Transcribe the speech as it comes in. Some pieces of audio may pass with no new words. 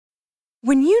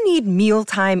When you need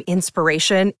mealtime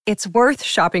inspiration, it's worth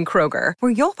shopping Kroger,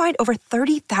 where you'll find over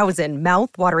 30,000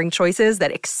 mouth-watering choices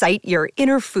that excite your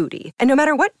inner foodie. And no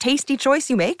matter what tasty choice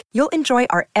you make, you'll enjoy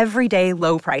our everyday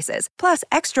low prices, plus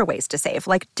extra ways to save,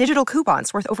 like digital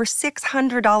coupons worth over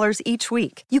 $600 each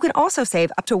week. You can also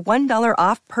save up to $1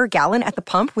 off per gallon at the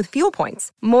pump with fuel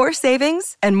points. More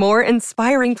savings and more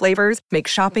inspiring flavors make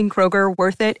shopping Kroger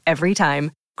worth it every time.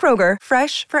 Kroger,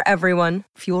 fresh for everyone.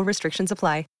 Fuel restrictions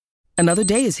apply. Another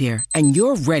day is here, and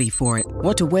you're ready for it.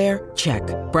 What to wear? Check.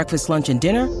 Breakfast, lunch, and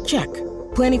dinner? Check.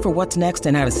 Planning for what's next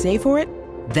and how to save for it?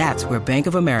 That's where Bank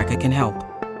of America can help.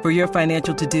 For your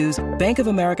financial to-dos, Bank of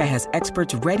America has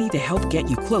experts ready to help get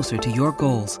you closer to your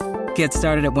goals. Get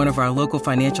started at one of our local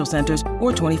financial centers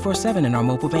or 24/7 in our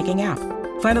mobile banking app.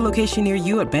 Find a location near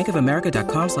you at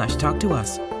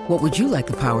bankofamerica.com/talktous. What would you like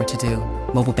the power to do?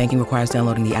 Mobile banking requires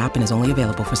downloading the app and is only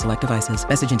available for select devices.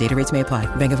 Message and data rates may apply.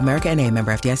 Bank of America N.A.,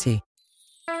 member FDIC.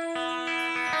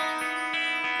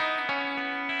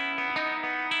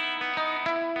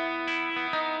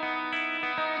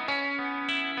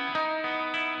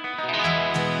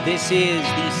 This is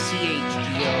the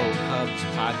CHGO Cubs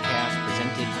podcast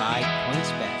presented by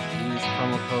PointsBet. Use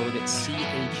promo code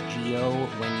CHGO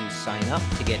when you sign up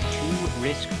to get 2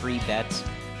 risk-free bets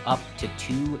up to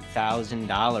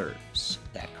 $2,000.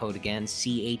 That code again,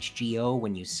 CHGO,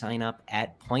 when you sign up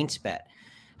at PointsBet.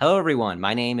 Hello, everyone.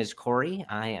 My name is Corey.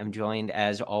 I am joined,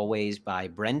 as always, by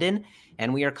Brendan,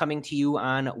 and we are coming to you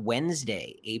on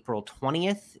Wednesday, April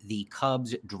 20th. The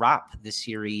Cubs drop the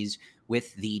series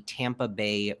with the Tampa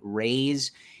Bay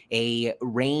Rays. A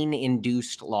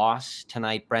rain-induced loss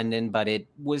tonight, Brendan, but it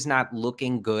was not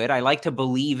looking good. I like to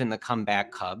believe in the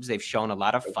comeback Cubs. They've shown a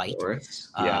lot of fight.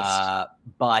 Yes.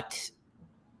 But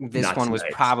this Not one was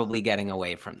tonight. probably getting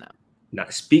away from them. Now,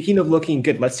 speaking of looking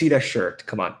good, let's see that shirt.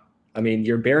 Come on. I mean,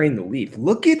 you're bearing the lead.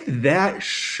 Look at that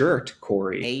shirt,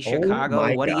 Corey. Hey,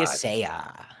 Chicago, what do you God. say?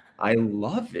 I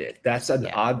love it. That's an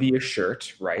obvious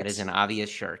shirt, right? That is an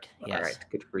obvious shirt. Yes. All right,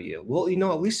 good for you. Well,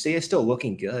 at least Seiya's still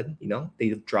looking good. They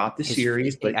dropped the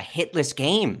series, but a hitless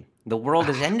game. The world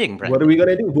is ending, Brendan. What are we going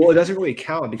to do? Well, it doesn't really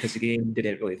count because the game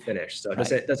didn't really finish, so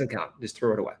it doesn't count. Just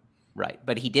throw it away. Right,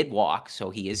 but he did walk,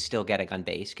 so he is still getting on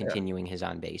base, continuing his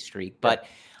on-base streak. But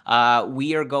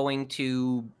we are going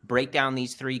to break down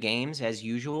these 3 games as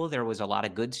usual. There was a lot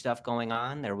of good stuff going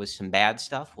on. There was some bad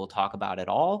stuff. We'll talk about it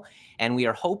all. And we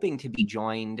are hoping to be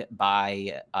joined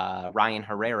by Ryan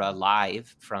Herrera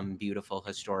live from beautiful,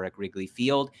 historic Wrigley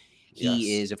Field.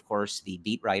 He is, of course, the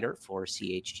beat writer for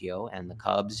CHGO and the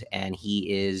Cubs, and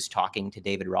he is talking to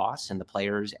David Ross and the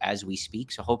players as we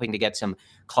speak. So hoping to get some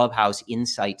clubhouse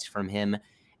insights from him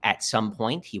at some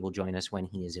point. He will join us when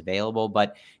he is available.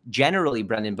 But generally,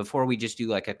 Brendan, before we just do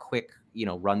like a quick,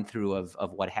 run through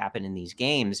of what happened in these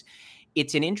games,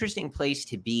 it's an interesting place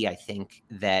to be. I think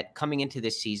that coming into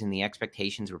this season, the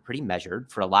expectations were pretty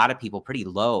measured for a lot of people, pretty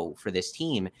low for this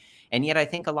team. And yet I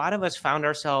think a lot of us found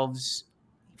ourselves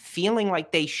feeling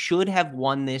like they should have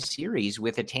won this series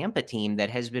with a Tampa team that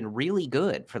has been really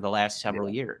good for the last several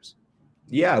years.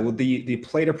 Yeah, well, the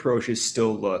plate approaches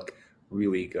still look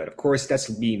really good. Of course, that's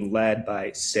being led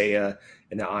by Seiya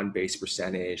and the on-base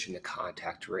percentage and the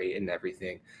contact rate and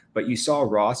everything. But you saw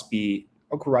Ross be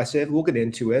aggressive. We'll get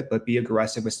into it, but be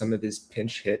aggressive with some of his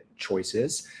pinch hit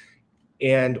choices.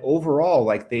 And overall,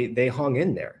 they hung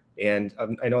in there. And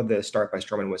I know the start by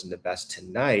Stroman wasn't the best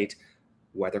tonight.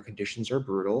 Weather conditions are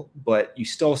brutal, but you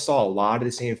still saw a lot of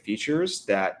the same features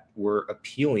that were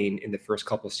appealing in the first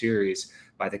couple of series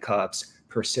by the Cubs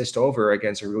persist over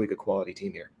against a really good quality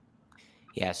team here.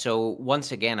 Yeah, so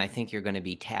once again, I think you're going to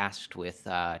be tasked with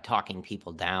talking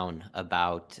people down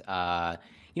about,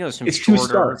 some it's shorter... 2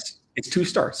 stars. It's 2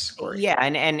 stars. Corey. Yeah,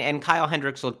 and Kyle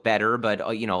Hendricks looked better, but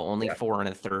only 4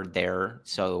 1/3 there.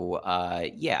 So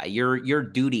your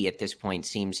duty at this point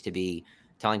seems to be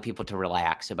telling people to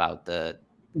relax about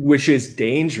which is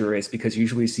dangerous because you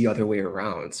usually see other way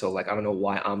around. So I don't know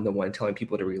why I'm the one telling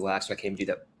people to relax. So I can't do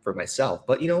that for myself.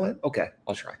 But you know what? Okay,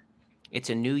 I'll try. It's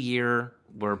a new year.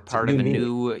 We're part of a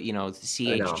new,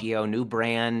 CHGO, new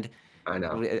brand. I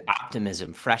know.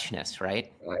 Optimism, freshness,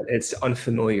 right? It's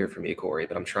unfamiliar for me, Corey,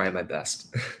 but I'm trying my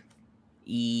best.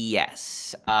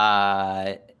 Yes.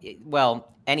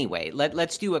 Well, anyway,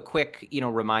 let's do a quick,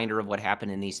 reminder of what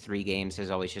happened in these 3 games. As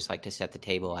always, just like to set the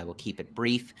table. I will keep it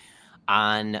brief.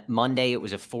 On Monday, it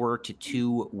was a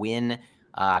 4-2 win.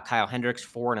 Kyle Hendricks,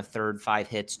 4 1/3, 5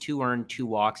 hits, 2 earned, 2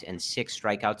 walks, and 6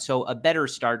 strikeouts. So a better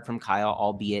start from Kyle,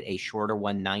 albeit a shorter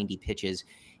one, 90 pitches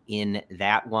in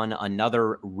that one.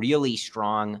 Another really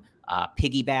strong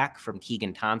piggyback from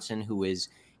Keegan Thompson, who is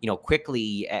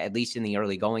quickly, at least in the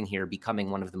early going here,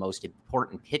 becoming one of the most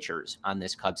important pitchers on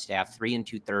this Cubs staff. 3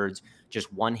 2/3,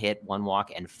 just 1 hit, 1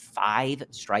 walk, and 5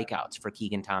 strikeouts for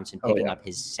Keegan Thompson, picking up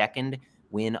his second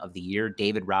win of the year.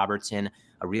 David Robertson,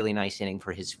 a really nice inning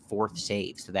for his 4th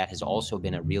save. So that has also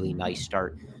been a really nice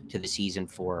start to the season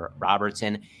for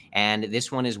Robertson. And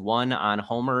this one is won on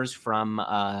homers from,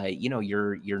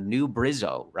 your new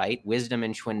Brizzo, right? Wisdom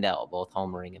and Schwindel, both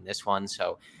homering in this one.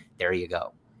 So there you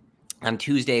go. On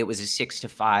Tuesday, it was a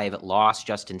 6-5 loss.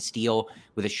 Justin Steele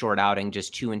with a short outing,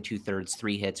 just 2 2/3,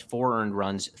 3 hits, 4 earned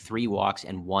runs, 3 walks,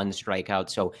 and 1 strikeout.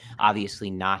 So obviously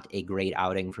not a great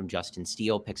outing from Justin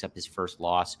Steele. Picks up his first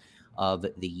loss of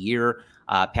the year.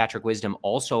 Patrick Wisdom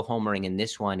also homering in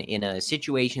this one in a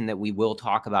situation that we will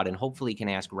talk about and hopefully can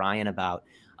ask Ryan about.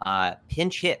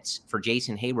 Pinch hits for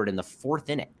Jason Hayward in the 4th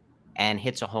inning and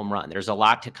hits a home run. There's a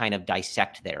lot to kind of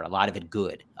dissect there, a lot of it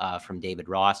good from David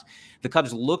Ross. The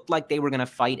Cubs looked like they were going to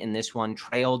fight in this one,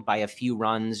 trailed by a few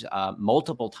runs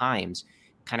multiple times,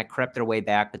 kind of crept their way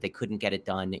back, but they couldn't get it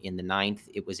done in the 9th.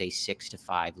 It was a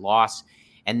 6-5 loss.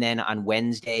 And then on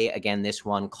Wednesday, again, this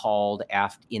one called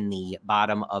in the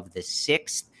bottom of the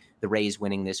 6th. The Rays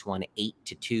winning this one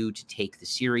 8-2 to take the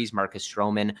series. Marcus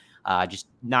Stroman, just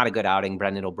not a good outing.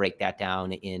 Brendan will break that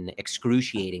down in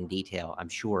excruciating detail, I'm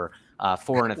sure.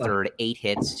 4 1/3, 8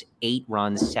 hits, 8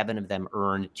 runs, 7 of them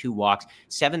earned, 2 walks,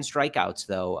 7 strikeouts,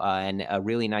 though, and a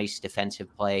really nice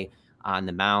defensive play on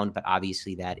the mound. But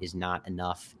obviously that is not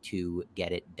enough to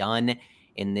get it done.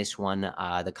 In this one,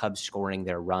 the Cubs scoring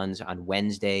their runs on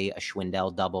Wednesday, a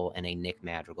Schwindel double and a Nick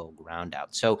Madrigal ground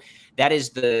out. So that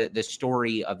is the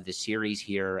story of the series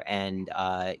here. And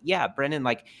Brendan,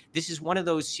 this is one of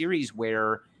those series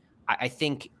where I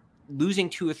think losing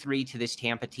 2 or 3 to this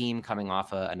Tampa team coming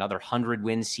off another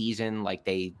 100-win season,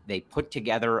 they put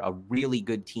together a really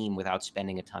good team without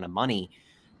spending a ton of money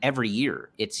every year,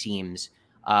 it seems.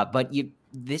 But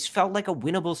this felt like a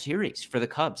winnable series for the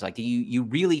Cubs. You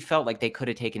really felt like they could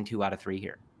have taken 2 out of 3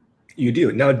 here. You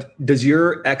do. Now, does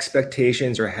your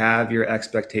expectations or have your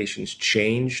expectations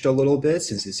changed a little bit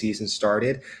since the season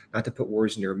started? Not to put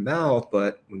words in your mouth,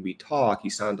 but when we talk, you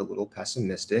sound a little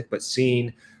pessimistic. But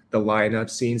seeing the lineup,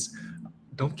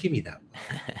 don't give me that.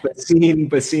 but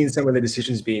seeing some of the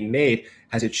decisions being made,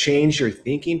 has it changed your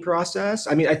thinking process?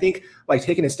 I mean, I think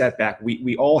taking a step back,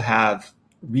 we all have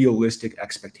realistic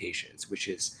expectations, which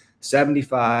is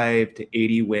 75 to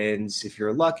 80 wins. If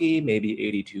you're lucky, maybe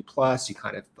 82 plus, you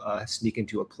kind of sneak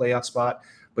into a playoff spot.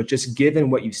 But just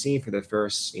given what you've seen for the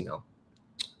first,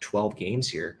 12 games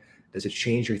here, does it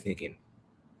change your thinking?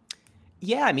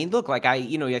 Yeah, I mean, look,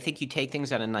 I think you take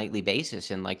things on a nightly basis,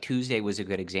 and Tuesday was a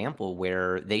good example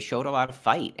where they showed a lot of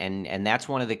fight, and that's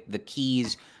one of the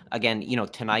keys. Again,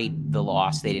 tonight the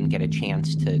loss, they didn't get a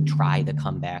chance to try the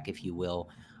comeback, if you will.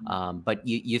 But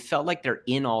you felt like they're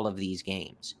in all of these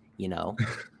games,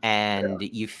 and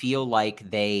you feel like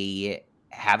they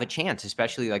have a chance,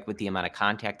 especially with the amount of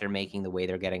contact they're making, the way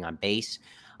they're getting on base.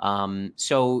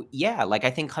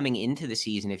 I think coming into the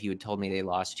season, if you had told me they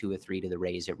lost 2 or 3 to the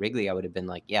Rays at Wrigley, I would have been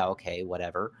like, yeah, okay,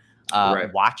 whatever.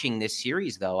 Right. Watching this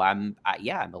series, though, I'm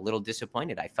a little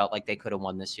disappointed. I felt like they could have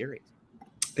won this series.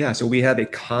 Yeah, so we have a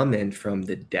comment from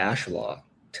the Dash Law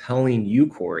telling you,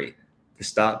 Corey, to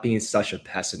stop being such a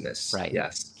pessimist. Right.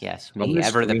 Yes. Me,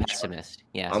 ever the pessimist.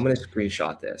 Yes. I'm going to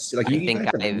screenshot this.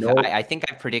 I think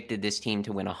I've predicted this team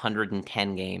to win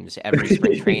 110 games every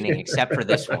spring training except for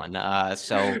this one.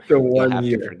 So you'll have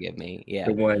to forgive me. Yeah.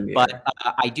 The 1 year. But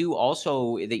I do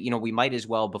also that, we might as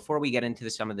well, before we get into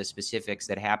some of the specifics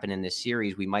that happen in this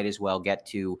series, we might as well get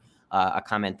to a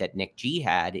comment that Nick G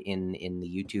had in the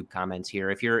YouTube comments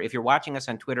here. If you're watching us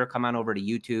on Twitter, come on over to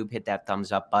YouTube, hit that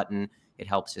thumbs up button. It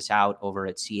helps us out over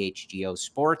at CHGO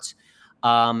Sports.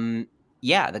 The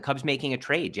Cubs making a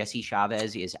trade. Jesse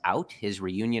Chavez is out. His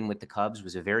reunion with the Cubs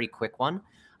was a very quick one.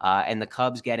 And the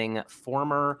Cubs getting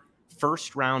former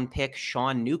first-round pick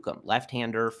Sean Newcomb,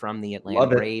 left-hander from the Atlanta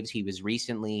Braves. He was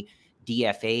recently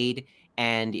DFA'd.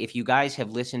 And if you guys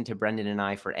have listened to Brendan and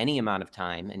I for any amount of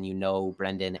time, and you know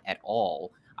Brendan at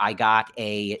all, I got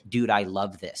a "dude, I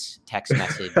love this" text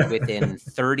message within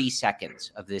 30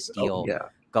 seconds of this deal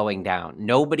going down.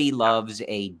 Nobody loves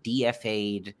a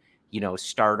DFA'd,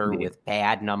 starter with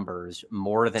bad numbers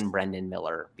more than Brendan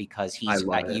Miller, because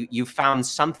you found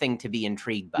something to be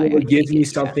intrigued by. It gives me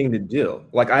something to do.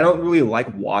 I don't really like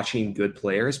watching good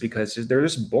players because they're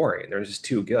just boring. They're just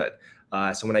too good.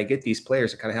 So when I get these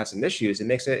players that kind of have some issues, it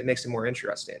makes it more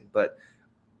interesting. But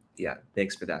yeah,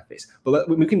 thanks for that face. But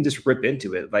we can just rip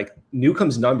into it.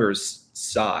 Newcomb's numbers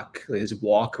suck. His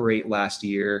walk rate last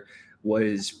year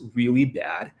was really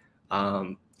bad.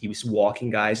 He was walking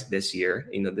guys this year.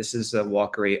 This is a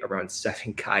walk rate around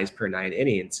 7 guys per 9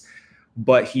 innings.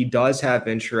 But he does have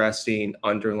interesting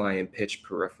underlying pitch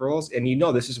peripherals. And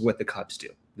this is what the Cubs do.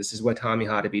 This is what Tommy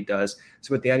Hotovy does.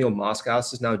 So what Daniel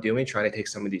Moskowitz is now doing, trying to take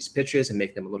some of these pitches and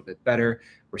make them a little bit better.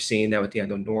 We're seeing that with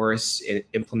Daniel Norris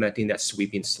implementing that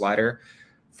sweeping slider.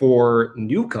 For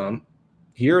Newcomb,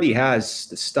 he already has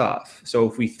the stuff. So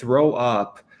if we throw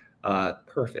up,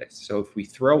 perfect. So if we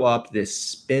throw up this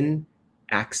spin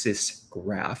axis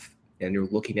graph, and you're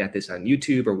looking at this on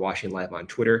YouTube or watching live on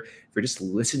Twitter, if you're just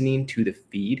listening to the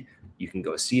feed, you can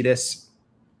go see this.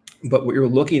 But what you're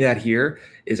looking at here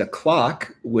is a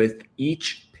clock with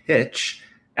each pitch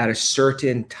at a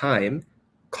certain time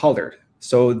colored.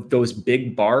 So those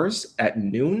big bars at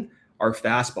noon are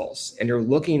fastballs. And you're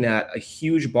looking at a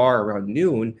huge bar around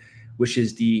noon, which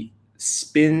is the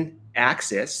spin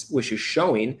axis, which is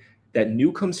showing that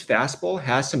Newcomb's fastball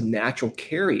has some natural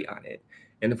carry on it.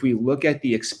 And if we look at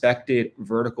the expected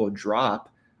vertical drop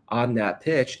on that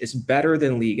pitch, it's better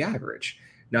than league average.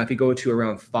 Now, if you go to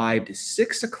around 5 to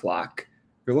 6 o'clock,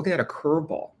 you're looking at a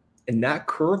curveball. And that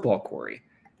curveball, Corey,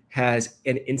 has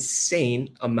an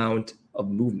insane amount of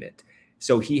movement.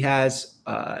 So he has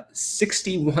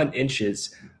 61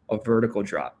 inches of vertical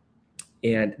drop.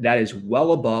 And that is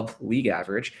well above league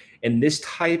average. And this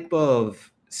type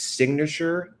of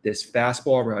signature, this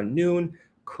fastball around noon,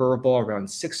 curveball around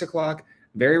 6 o'clock,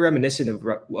 very reminiscent of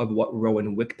what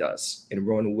Rowan Wick does. And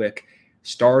Rowan Wick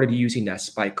started using that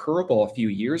spike curveball a few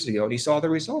years ago, and he saw the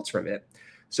results from it.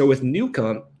 So with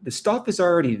Newcomb, the stuff is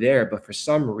already there, but for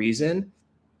some reason,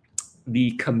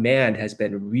 the command has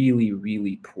been really,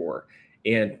 really poor.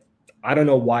 And I don't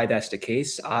know why that's the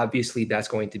case. Obviously, that's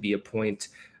going to be a point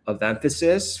of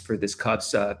emphasis for this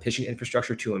Cubs pitching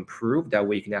infrastructure to improve. That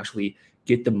way you can actually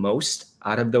get the most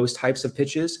out of those types of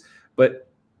pitches.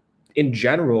 But in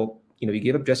general, you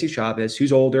give up Jesse Chavez,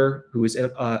 who's older, who is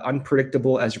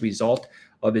unpredictable as a result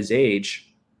of his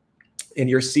age. And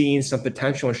you're seeing some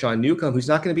potential in Sean Newcomb, who's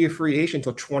not going to be a free agent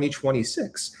until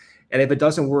 2026. And if it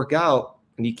doesn't work out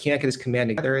and he can't get his command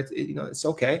together, it's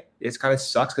okay. It kind of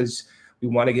sucks because we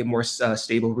want to get more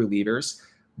stable relievers.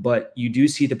 But you do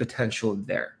see the potential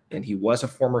there. And he was a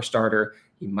former starter.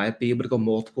 He might be able to go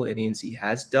multiple innings. He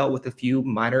has dealt with a few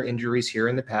minor injuries here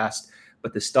in the past.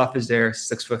 But the stuff is there,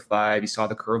 6'5". You saw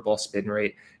the curveball spin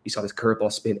rate. You saw this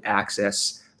curveball spin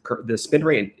access. The spin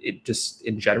rate, it just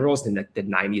in general is the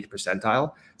 90th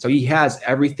percentile. So he has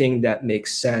everything that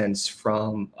makes sense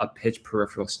from a pitch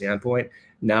peripheral standpoint.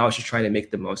 Now it's just trying to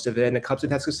make the most of it. And the Cubs have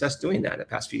had success doing that in the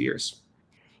past few years.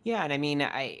 Yeah, and I mean,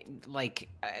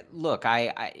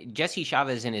 Jesse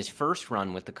Chavez in his first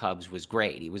run with the Cubs was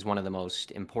great. He was one of the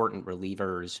most important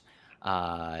relievers,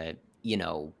 on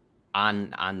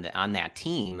that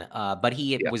team, but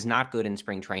he was not good in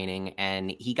spring training,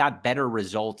 and he got better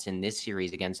results in this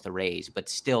series against the Rays, but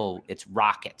still it's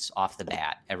rockets off the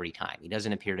bat every time. He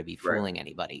doesn't appear to be fooling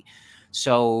anybody.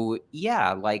 So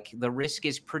yeah, the risk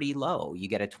is pretty low. You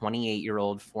get a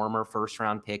 28-year-old former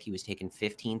first-round pick. He was taken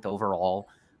 15th overall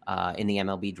in the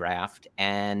MLB draft,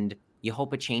 and you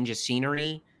hope a change of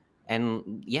scenery.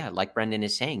 And yeah, like Brendan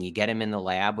is saying, you get him in the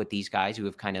lab with these guys who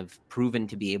have kind of proven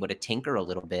to be able to tinker a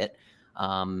little bit.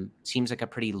 Seems like a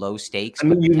pretty low stakes. I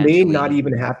mean, you may not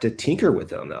even have to tinker with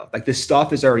them, though. The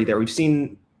stuff is already there. We've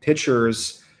seen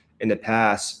pitchers in the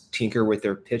past tinker with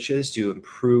their pitches to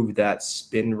improve that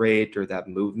spin rate or that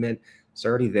movement. It's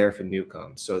already there for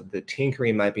Newcomb. So the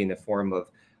tinkering might be in the form of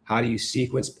how do you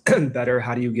sequence better?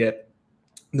 How do you get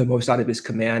the most out of his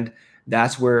command?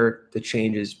 That's where the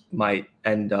changes might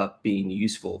end up being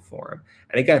useful for him.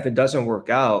 And again, if it doesn't work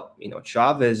out,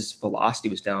 Chavez's velocity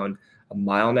was down 1.5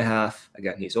 miles.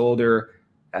 Again, he's older.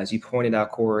 As you pointed out,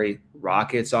 Corey,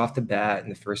 rockets off the bat in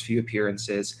the first few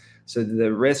appearances. So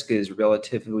the risk is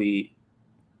relatively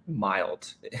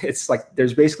mild. It's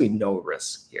there's basically no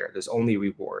risk here. There's only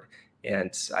reward.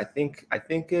 And I think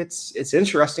it's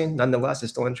interesting. Nonetheless,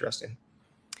 it's still interesting.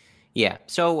 Yeah,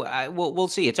 so we'll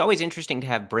see. It's always interesting to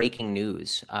have breaking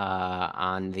news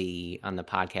on the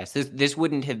podcast. This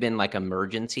wouldn't have been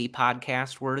emergency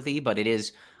podcast worthy, but it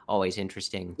is always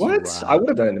interesting. I would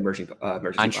have done an emergency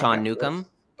on Sean Newcomb.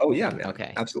 Oh yeah, man.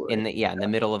 Okay, absolutely. In the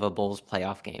middle of a Bulls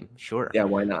playoff game, sure. Yeah,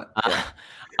 why not?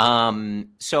 Yeah.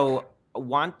 So I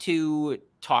want to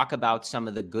talk about some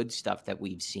of the good stuff that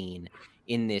we've seen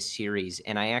in this series,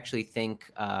 and I actually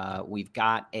think we've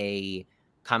got a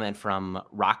comment from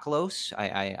Rocklos.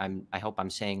 I hope I'm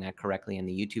saying that correctly in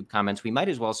the YouTube comments. We might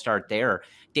as well start there.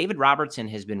 David Robertson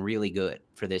has been really good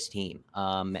for this team.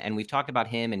 And we've talked about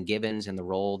him and Gibbons and the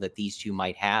role that these two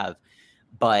might have.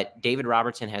 But David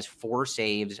Robertson has 4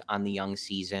 saves on the young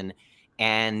season.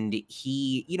 And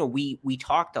he, we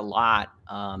talked a lot,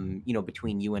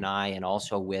 between you and I, and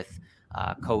also with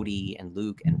Cody and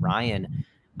Luke and Ryan,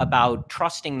 about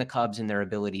trusting the Cubs and their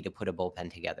ability to put a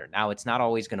bullpen together. Now, it's not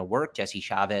always going to work. Jesse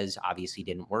Chavez obviously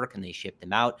didn't work and they shipped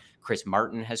him out. Chris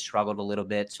Martin has struggled a little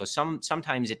bit. So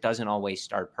sometimes it doesn't always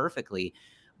start perfectly,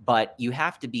 but you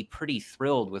have to be pretty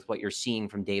thrilled with what you're seeing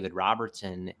from David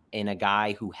Robertson, in a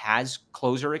guy who has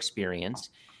closer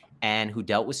experience and who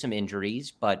dealt with some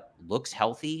injuries, but looks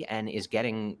healthy and is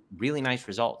getting really nice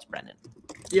results, Brendan.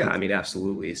 Yeah, I mean,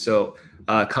 absolutely. So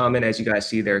comment, as you guys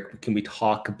see there, can we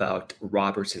talk about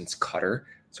Robertson's cutter?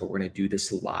 So we're going to do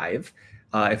this live.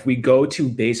 If we go to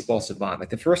Baseball Savant,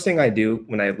 like the first thing I do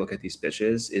when I look at these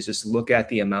pitches is just look at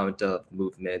the amount of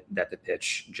movement that the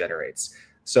pitch generates.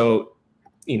 So,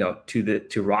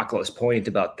 to Rocco's point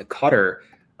about the cutter,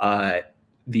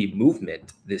 the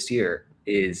movement this year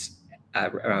is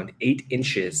around 8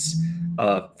 inches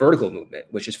of vertical movement,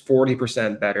 which is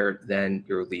 40% better than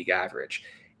your league average.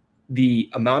 The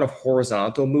amount of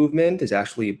horizontal movement is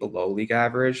actually below league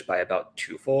average by about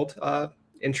twofold,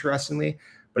 interestingly,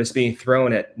 but it's being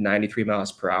thrown at 93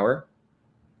 miles per hour.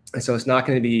 And so it's not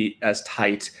going to be as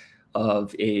tight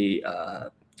of a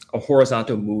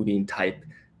horizontal moving type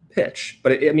pitch,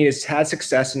 but it's had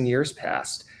success in years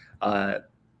past.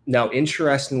 Now,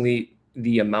 interestingly,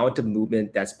 the amount of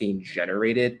movement that's being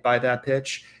generated by that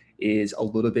pitch is a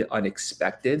little bit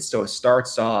unexpected. So it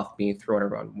starts off being thrown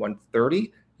around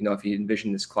 130, if you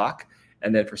envision this clock,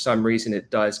 and then for some reason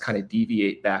it does kind of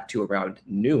deviate back to around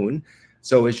noon.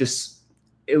 So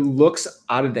it looks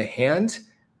out of the hand,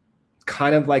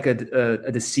 kind of like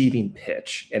a deceiving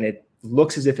pitch, and it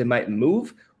looks as if it might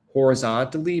move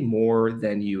horizontally more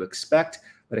than you expect,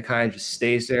 but it kind of just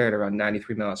stays there at around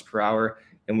 93 miles per hour,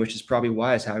 and which is probably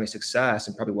why it's having success,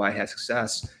 and probably why he had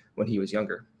success when he was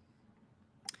younger.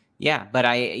 Yeah, but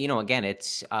again,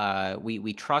 it's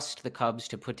we trust the Cubs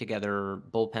to put together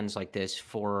bullpens like this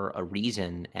for a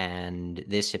reason, and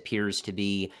this appears to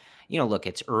be, look,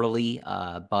 it's early,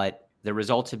 but the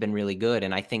results have been really good,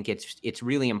 and I think it's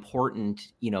really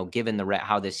important, given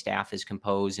how this staff is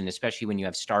composed, and especially when you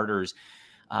have starters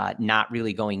not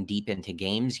really going deep into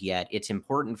games yet. It's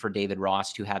important for David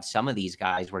Ross to have some of these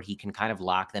guys where he can kind of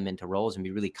lock them into roles and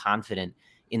be really confident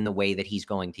in the way that he's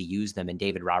going to use them. And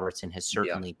David Robertson has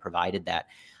certainly provided that.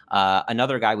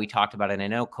 Another guy we talked about, and I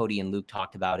know Cody and Luke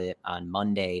talked about it on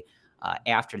Monday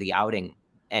after the outing,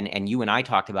 and you and I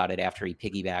talked about it after he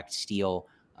piggybacked Steele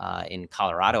in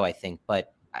Colorado, I think,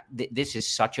 but this is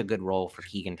such a good role for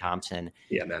Keegan Thompson.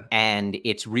 Yeah, man. And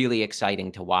it's really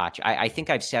exciting to watch. I think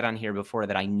I've said on here before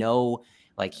that I know,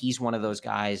 like, he's one of those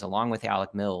guys, along with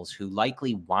Alec Mills, who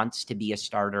likely wants to be a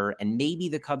starter, and maybe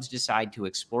the Cubs decide to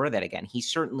explore that again. He's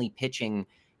certainly pitching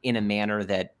in a manner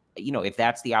that, if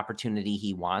that's the opportunity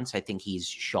he wants, I think he's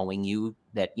showing you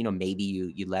that, maybe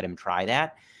you let him try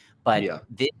that. But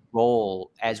this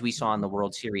role, as we saw in the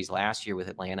World Series last year with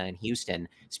Atlanta and Houston,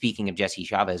 speaking of Jesse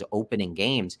Chavez opening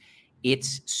games,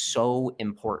 it's so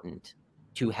important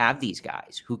to have these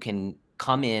guys who can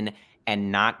come in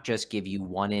and not just give you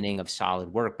one inning of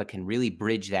solid work, but can really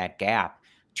bridge that gap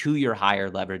to your higher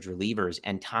leverage relievers.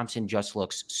 And Thompson just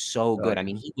looks so good. I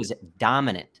mean, he was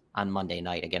dominant on Monday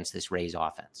night against this Rays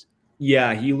offense.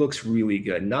 Yeah, he looks really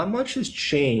good. Not much has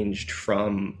changed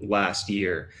from last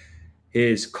year.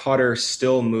 His cutter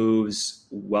still moves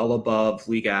well above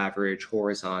league average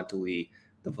horizontally.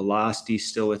 The velocity is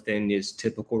still within his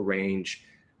typical range.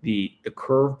 The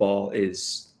curveball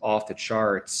is off the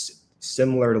charts,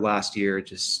 similar to last year,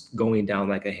 just going down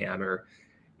like a hammer.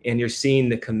 And you're seeing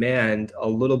the command a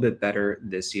little bit better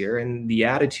this year. And the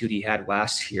attitude he had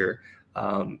last year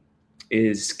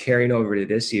is carrying over to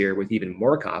this year with even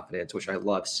more confidence, which I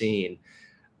love seeing.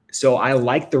 So I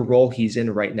like the role he's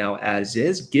in right now as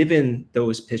is, given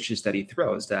those pitches that he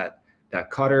throws, that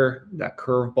cutter, that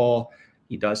curveball.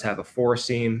 He does have a four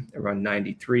seam around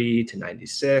 93 to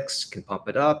 96, can pump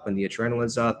it up when the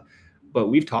adrenaline's up. But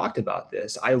we've talked about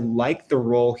this. I like the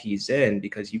role he's in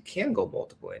because you can go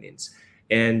multiple innings.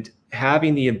 And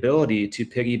having the ability to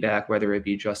piggyback, whether it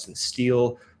be Justin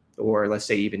Steele or let's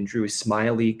say even Drew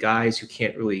Smyly, guys who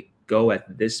can't really go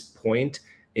at this point,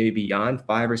 maybe beyond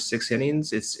 5 or 6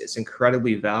 innings, it's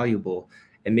incredibly valuable.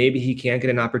 And maybe he can't get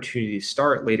an opportunity to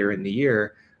start later in the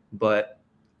year, but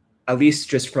at least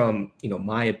just from,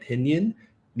 my opinion,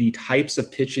 the types of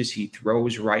pitches he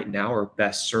throws right now are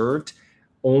best served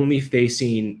only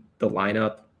facing the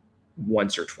lineup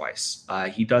once or twice.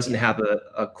 He doesn't have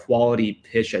a quality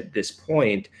pitch at this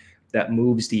point that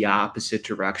moves the opposite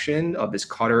direction of his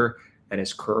cutter and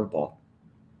his curveball.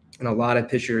 And a lot of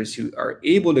pitchers who are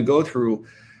able to go through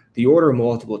the order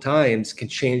multiple times can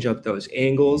change up those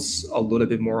angles a little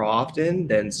bit more often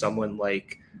than someone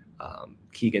like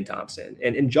Keegan Thompson.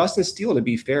 And Justin Steele, to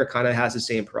be fair, kind of has the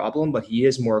same problem, but he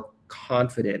is more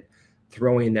confident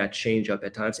throwing that changeup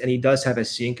at times. And he does have a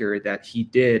sinker that he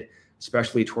did,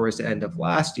 especially towards the end of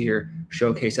last year,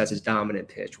 showcase as his dominant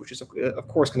pitch, which is, of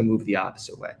course, going to move the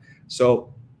opposite way.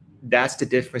 So that's the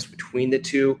difference between the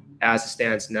two as it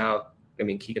stands now. I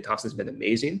mean, Keegan Thompson's been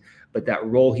amazing, but that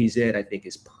role he's in, I think,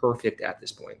 is perfect at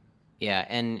this point. Yeah,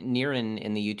 and Niren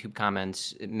in the YouTube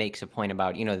comments makes a point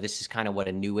about, this is kind of what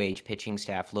a new age pitching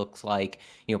staff looks like,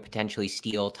 potentially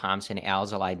Steele, Thompson,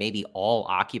 Alzolay, maybe all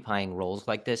occupying roles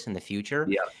like this in the future.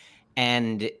 Yeah.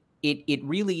 And it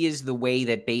really is the way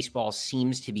that baseball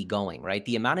seems to be going, right?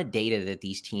 The amount of data that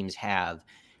these teams have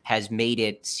has made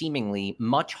it seemingly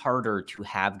much harder to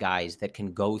have guys that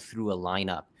can go through a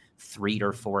lineup 3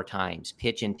 or 4 times,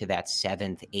 pitch into that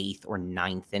 7th, 8th, or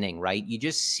 9th inning, right? You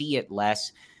just see it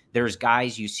less. There's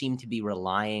guys you seem to be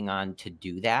relying on to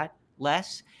do that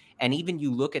less. And even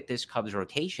you look at this Cubs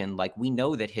rotation, like we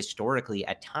know that historically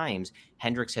at times,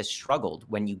 Hendricks has struggled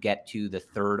when you get to the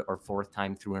 3rd or 4th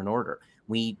time through an order.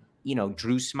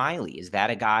 Drew Smyly, is that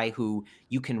a guy who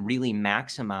you can really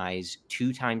maximize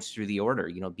 2 times through the order,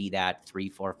 be that 3,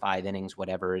 4, 5 innings,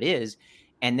 whatever it is.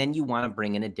 And then you want to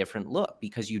bring in a different look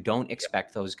because you don't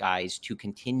expect those guys to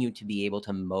continue to be able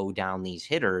to mow down these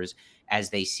hitters as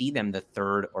they see them the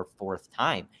 3rd or 4th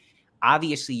time.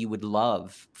 Obviously, you would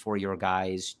love for your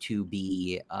guys to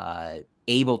be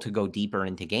able to go deeper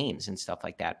into games and stuff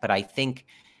like that. But I think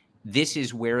this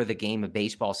is where the game of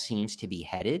baseball seems to be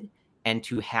headed. And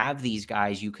to have these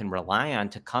guys you can rely on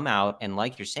to come out and,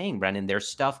 like you're saying, Brennan, their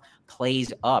stuff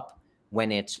plays up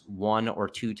when it's 1 or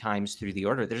 2 times through the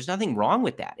order. There's nothing wrong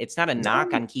with that. It's not a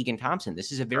knock on Keegan Thompson.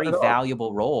 This is a very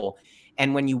valuable role.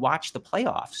 And when you watch the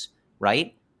playoffs,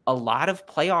 right, a lot of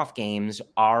playoff games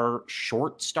are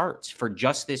short starts for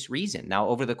just this reason. Now,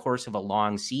 over the course of a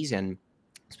long season,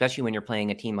 especially when you're playing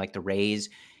a team like the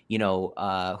Rays,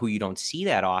 who you don't see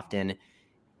that often,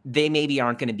 they maybe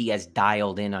aren't going to be as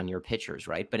dialed in on your pitchers,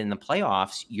 right? But in the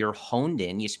playoffs, you're honed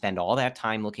in. You spend all that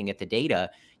time looking at the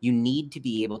data. You need to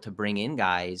be able to bring in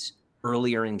guys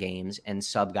earlier in games and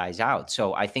sub guys out.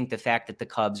 So I think the fact that the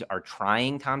Cubs are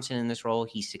trying Thompson in this role,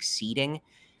 he's succeeding,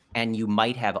 and you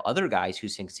might have other guys who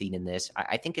succeed in this,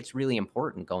 I think it's really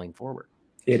important going forward.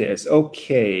 It is.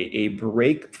 Okay, a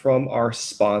break from our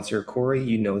sponsor. Corey,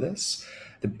 you know this.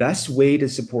 The best way to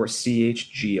support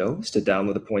CHGO is to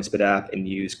download the PointsBet app and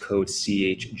use code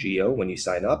CHGO when you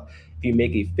sign up. If you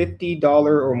make a $50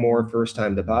 or more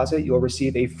first-time deposit, you'll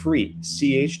receive a free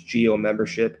CHGO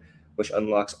membership, which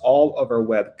unlocks all of our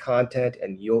web content,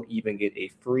 and you'll even get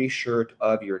a free shirt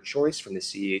of your choice from the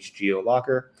CHGO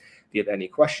locker. If you have any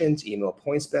questions, email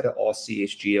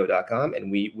pointsbet@allchgo.com,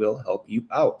 and we will help you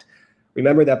out.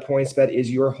 Remember that PointsBet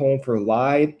is your home for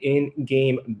live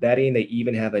in-game betting. They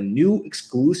even have a new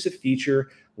exclusive feature,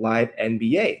 Live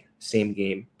NBA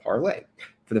Same-Game Parlay.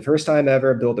 For the first time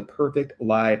ever, build a perfect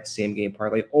live same-game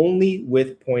parlay only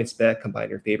with PointsBet. Combine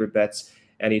your favorite bets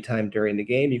anytime during the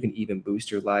game. You can even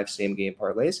boost your live same-game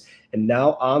parlays. And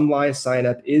now online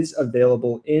sign-up is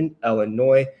available in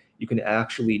Illinois. You can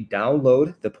actually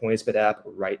download the PointsBet app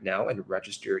right now and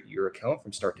register your account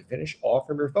from start to finish, all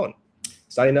from your phone.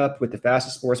 Signing up with the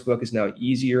fastest sportsbook is now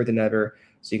easier than ever,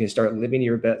 so you can start living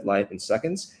your bet life in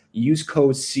seconds. Use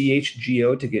code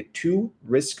CHGO to get 2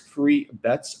 risk-free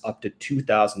bets up to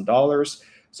 $2,000.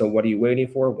 So what are you waiting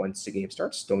for? Once the game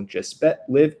starts, don't just bet.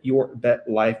 Live your bet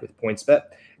life with PointsBet.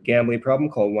 Gambling problem?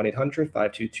 Call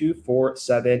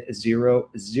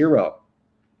 1-800-522-4700.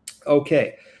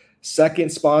 Okay,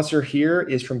 second sponsor here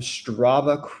is from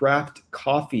Strava Craft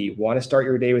Coffee. Want to start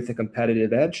your day with a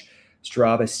competitive edge?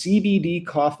 Strava CBD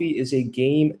coffee is a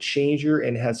game changer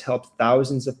and has helped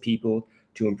thousands of people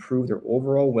to improve their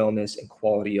overall wellness and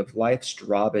quality of life.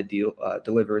 Strava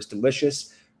delivers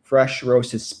delicious, fresh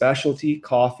roasted specialty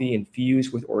coffee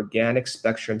infused with organic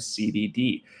spectrum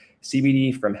CBD.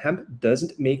 CBD from hemp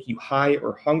doesn't make you high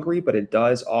or hungry, but it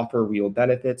does offer real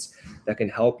benefits that can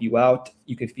help you out.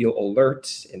 You can feel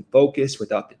alert and focused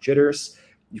without the jitters.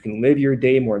 You can live your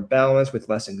day more balanced with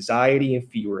less anxiety and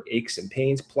fewer aches and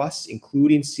pains. Plus,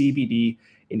 including CBD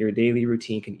in your daily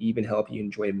routine can even help you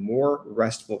enjoy more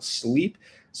restful sleep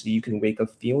so you can wake up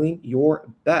feeling your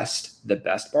best. The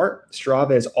best part,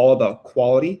 Strava is all about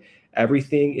quality.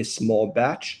 Everything is small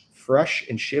batch, fresh,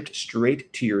 and shipped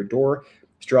straight to your door.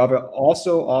 Strava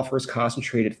also offers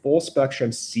concentrated full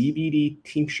spectrum CBD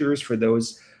tinctures for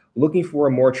those looking for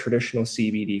a more traditional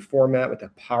CBD format with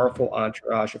a powerful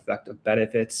entourage effect of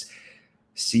benefits.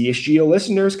 CHGO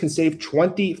listeners can save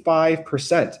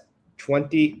 25%.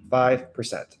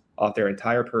 25% off their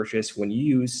entire purchase when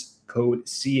you use code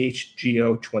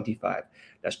CHGO25.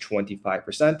 That's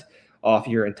 25% off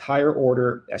your entire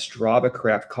order at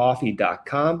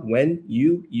StravaCraftCoffee.com when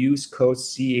you use code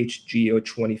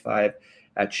CHGO25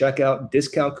 at checkout.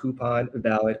 Discount coupon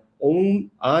valid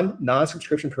on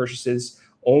non-subscription purchases,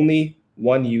 only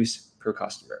one use per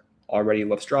customer. Already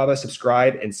love Strava?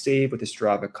 Subscribe and save with the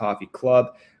Strava Coffee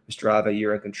Club. With Strava,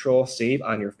 you're in control. Save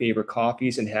on your favorite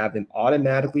coffees and have them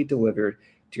automatically delivered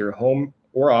to your home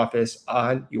or office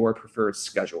on your preferred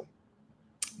schedule.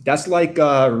 That's like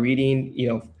reading,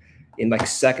 in like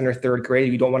second or third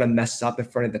grade. You don't want to mess up in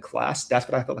front of the class. That's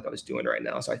what I felt like I was doing right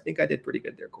now. So I think I did pretty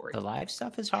good there, Corey. The live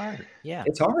stuff is hard. Yeah,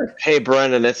 it's hard. Hey,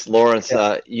 Brendan, it's Lawrence.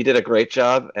 Yeah. You did a great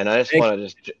job, and I just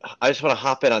want to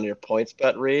hop in on your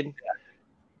PointsBet read. Yeah.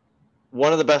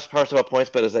 One of the best parts about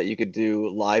PointsBet is that you could do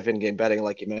live in-game betting,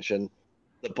 like you mentioned.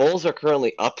 The Bulls are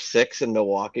currently up 6 in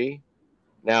Milwaukee.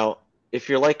 Now, if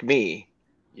you're like me,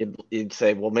 you'd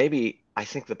say, well, maybe I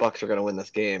think the Bucks are going to win this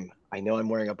game. I know I'm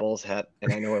wearing a Bulls hat,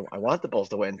 and I know I want the Bulls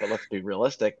to win, but let's be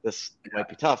realistic. This might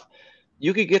be tough.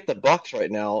 You could get the Bucks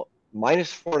right now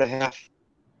minus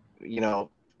 4.5,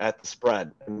 at the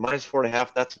spread. And minus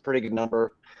 4.5, that's a pretty good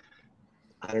number.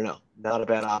 I don't know, not a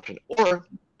bad option. Or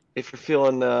if you're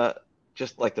feeling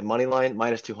just like the money line,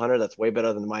 minus 200, that's way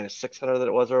better than the minus 600 that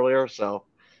it was earlier. So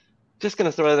just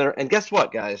going to throw it in there. And guess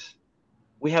what, guys?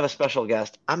 We have a special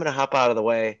guest. I'm going to hop out of the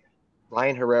way.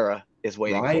 Ryan Herrera is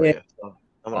waiting for you.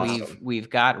 So we've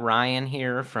got Ryan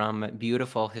here from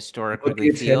beautiful historic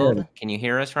Wrigley Field. Can you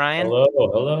hear us, Ryan?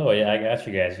 Hello. Yeah, I got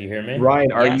you guys. You hear me?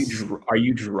 Ryan, are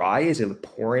you dry? Is it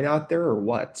pouring out there or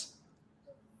what?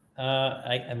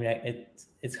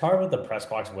 It's hard with the press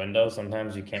box window.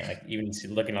 Sometimes you can't even see,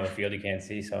 looking on the field, you can't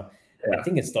see. So yeah. I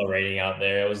think it's still raining out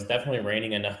there. It was definitely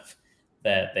raining enough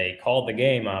that they called the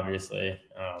game. Obviously,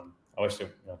 I wish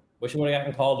it would have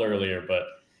gotten called earlier, but.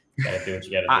 Gotta do what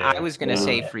you gotta do. I was gonna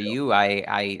say for you,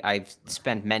 I've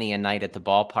spent many a night at the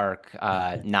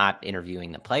ballpark, not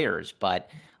interviewing the players, but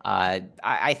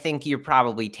I think you're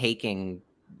probably taking,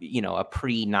 a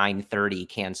pre 9:30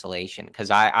 cancellation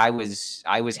because I was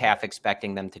half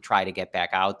expecting them to try to get back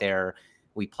out there.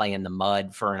 We play in the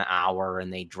mud for an hour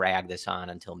and they drag this on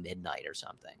until midnight or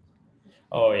something.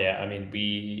 Oh yeah,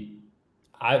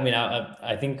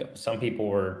 I think some people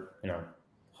were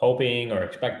hoping or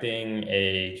expecting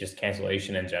a just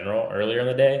cancellation in general earlier in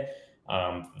the day.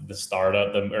 The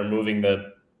startup, or moving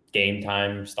the game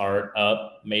time start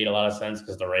up made a lot of sense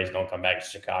because the Rays don't come back to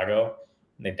Chicago.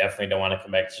 And they definitely don't want to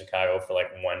come back to Chicago for like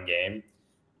one game.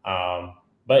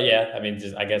 But yeah,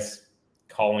 I guess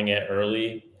calling it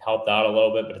early helped out a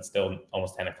little bit, but it's still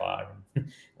almost 10 o'clock.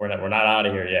 We're not out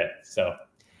of here yet. So,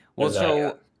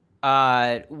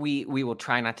 we will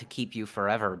try not to keep you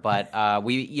forever, but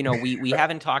we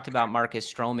haven't talked about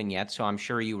Marcus Stroman yet, so I'm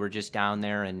sure you were just down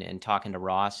there and talking to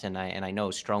Ross, and I know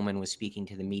Stroman was speaking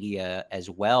to the media as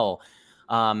well.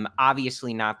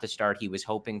 Obviously not the start he was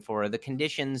hoping for. The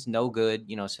conditions no good,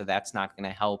 so that's not going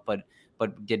to help.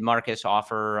 But did Marcus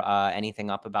offer anything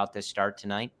up about this start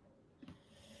tonight?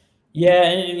 Yeah,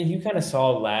 and you kind of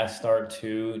saw last start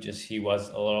too. Just he was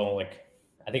a little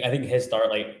I think his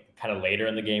start kind of later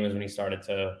in the game is when he started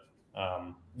to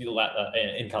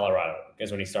in Colorado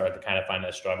is when he started to kind of find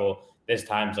that struggle. This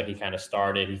time he kind of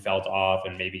started, he felt off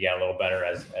and maybe got a little better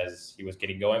as he was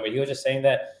getting going. But he was just saying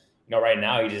that, right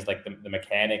now he just the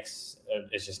mechanics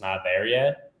is just not there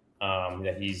yet.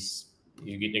 That you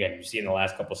see in the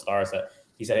last couple of starts that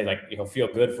he said he'll feel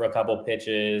good for a couple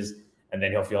pitches and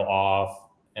then he'll feel off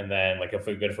and then he'll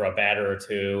feel good for a batter or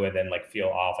two and then feel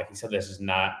off. He said this is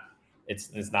not.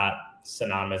 It's not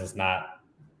synonymous. It's not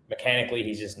mechanically.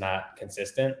 He's just not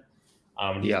consistent.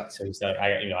 So he said,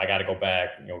 I got to go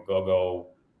back. Go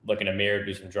look in a mirror,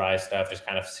 do some dry stuff, just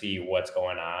kind of see what's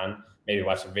going on. Maybe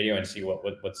watch some video and see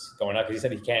what's going on. Because he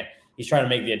said he's trying to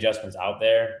make the adjustments out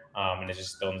there, and it's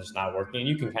just still just not working. And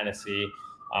you can kind of see.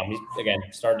 He's again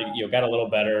started. Got a little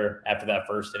better after that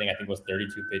first inning. I think it was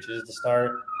 32 pitches to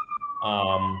start.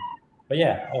 But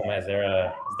yeah, oh man, is there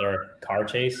a car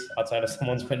chase outside of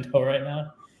someone's window right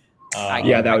now?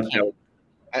 That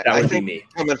would be me.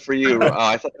 Coming for you.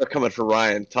 I thought they were coming for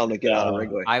Ryan. Tell him to get out of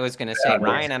Wrigley. I was going to say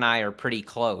Ryan and I are pretty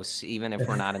close, even if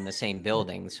we're not in the same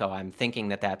building. So I'm thinking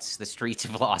that's the streets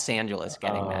of Los Angeles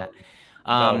getting that.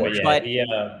 Sorry.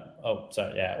 Yeah.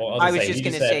 Well, I was just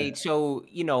going to say, so,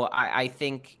 I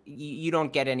think you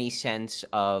don't get any sense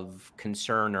of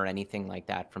concern or anything like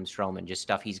that from Stroman, just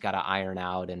stuff he's got to iron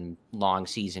out and long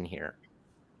season here.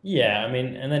 Yeah.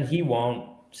 And then he won't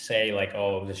say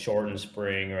the shortened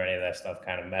spring or any of that stuff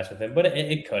kind of mess with him, but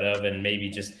it could have, and maybe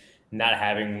just not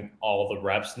having all the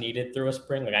reps needed through a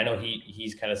spring. Like I know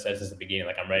he's kind of said since the beginning,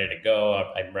 like I'm ready to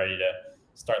go. I'm ready to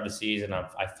start the season.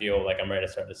 I feel like I'm ready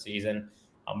to start the season.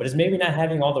 But it's maybe not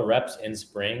having all the reps in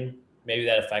spring. Maybe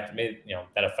that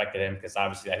affected him, because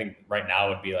obviously I think right now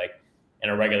would be like in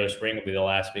a regular spring would be the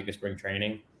last week of spring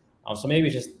training. So maybe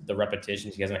it's just the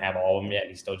repetitions. He doesn't have all of them yet.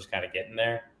 He's still just kind of getting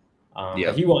there.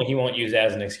 But he won't use that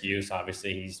as an excuse.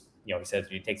 Obviously, he says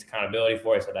he takes accountability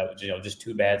for it. So that was just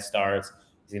 2 bad starts.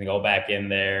 He's going to go back in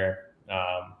there,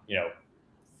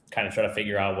 kind of try to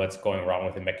figure out what's going wrong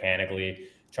with him mechanically,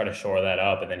 try to shore that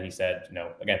up. And then he said,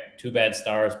 again, 2 bad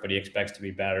starts, but he expects to be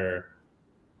better,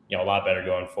 a lot better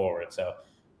going forward. So,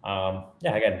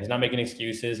 again, he's not making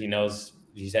excuses. He knows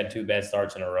he's had 2 bad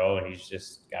starts in a row, and he's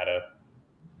just got to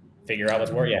figure out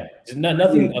what's working. Yeah, just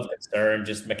nothing of concern,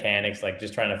 just mechanics, like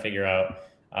just trying to figure out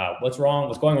what's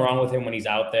going wrong with him when he's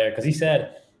out there. Because he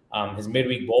said his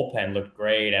midweek bullpen looked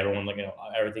great. Everyone,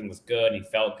 everything was good. And he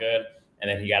felt good, and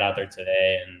then he got out there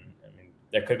today, and I mean,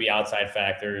 there could be outside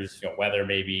factors. Weather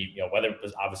maybe. Weather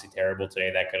was obviously terrible today.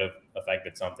 That could have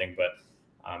affected something, but.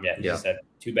 He just said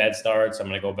 2 bad starts. I'm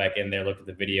going to go back in there, look at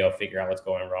the video, figure out what's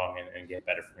going wrong, and get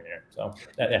better from here. So,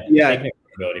 taking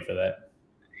accountability for that.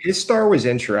 His start was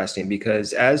interesting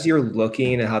because as you're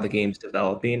looking at how the game's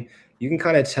developing, you can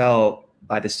kind of tell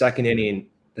by the second inning,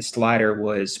 the slider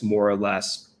was more or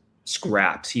less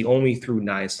scrapped. He only threw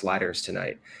 9 sliders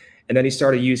tonight. And then he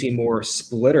started using more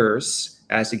splitters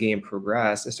as the game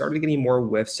progressed and started getting more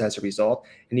whiffs as a result.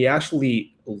 And he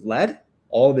actually led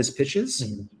all of his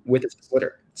pitches with a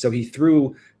splitter. So he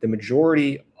threw the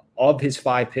majority of his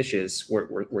 5 pitches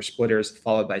were splitters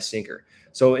followed by sinker.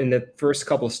 So in the first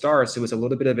couple of starts, it was a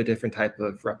little bit of a different type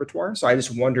of repertoire. So I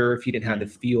just wonder if he didn't have the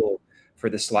feel for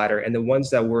the slider. And the ones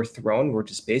that were thrown were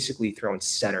just basically thrown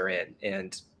center in.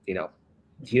 And, he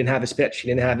didn't have his pitch. He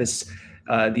didn't have his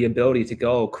the ability to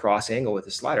go cross angle with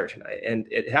the slider tonight. And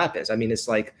it happens. I mean, it's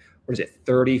like,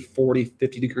 30, 40,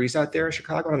 50 degrees out there in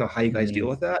Chicago? I don't know how you guys deal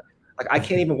with that. Like, I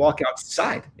can't even walk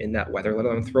outside in that weather, let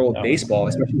alone throw a baseball,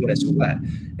 especially when it's wet.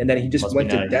 And then he just went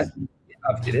to Denver.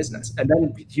 It is nice. And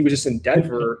then he was just in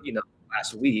Denver,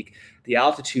 last week. The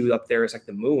altitude up there is like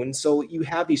the moon. So you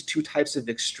have these 2 types of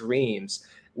extremes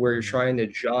where you're trying to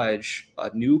judge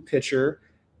a new pitcher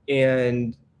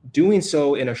and doing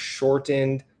so in a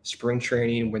shortened spring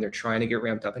training when they're trying to get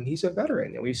ramped up. And he's a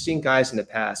veteran. And we've seen guys in the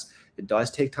past, it does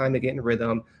take time to get in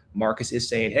rhythm. Marcus is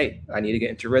saying, hey, I need to get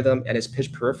into rhythm, and his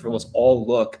pitch peripherals all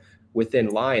look within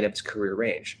line of his career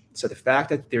range. So the fact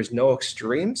that there's no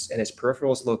extremes and his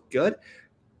peripherals look good,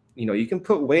 you can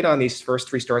put weight on these first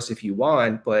 3 starts if you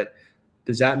want, but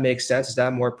does that make sense? Is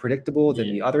that more predictable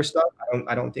than the other stuff?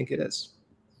 I don't think it is.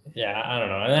 Yeah, I don't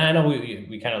know. And I know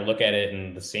we kind of look at it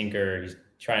in the sinker. He's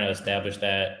trying to establish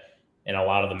that in a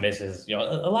lot of the misses. A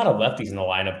lot of lefties in the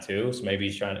lineup too. So maybe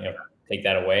he's trying to take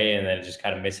that away, and then just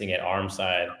kind of missing it arm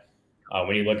side.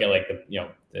 When you look at like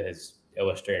his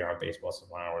illustrator on Baseball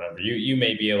Savant or whatever, you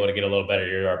may be able to get a little better.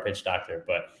 You're our pitch doctor,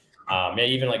 but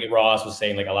even like Ross was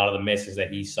saying, like a lot of the misses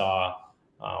that he saw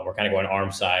were kind of going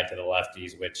arm side to the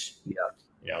lefties, which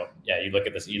you look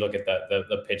at this, you look at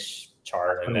the pitch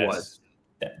chart, and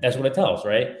that's what it tells,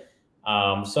 right?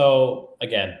 So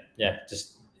again,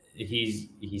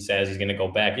 he says he's going to go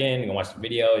back in, he's going to watch the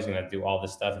video, he's going to do all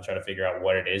this stuff and try to figure out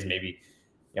what it is. Maybe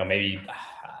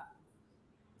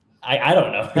I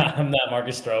don't know. I'm not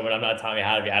Marcus Stroman. I'm not Tommy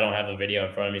Hotovy. I don't have the video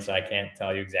in front of me, so I can't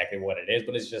tell you exactly what it is.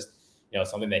 But it's just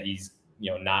something that he's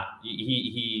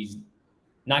he's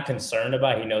not concerned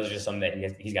about. He knows it's just something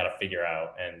that he's got to figure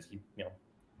out, and he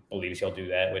believes he'll do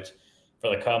that, which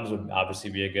for the Cubs would obviously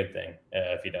be a good thing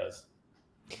if he does.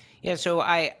 Yeah, so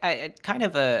I kind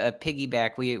of a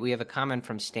piggyback. We have a comment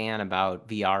from Stan about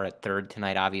VR at third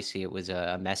tonight. Obviously, it was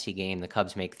a messy game. The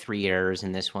Cubs make 3 errors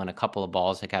in this one, a couple of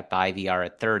balls that got by VR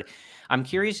at third. I'm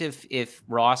curious if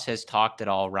Ross has talked at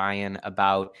all, Ryan,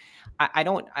 about I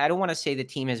don't want to say the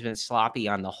team has been sloppy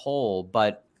on the whole,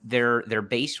 but their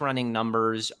base running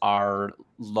numbers are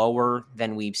lower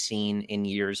than we've seen in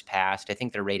years past. I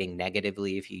think they're rating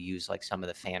negatively if you use like some of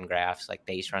the fan graphs, like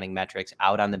base running metrics,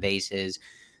 out on the bases.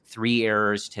 3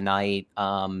 errors tonight.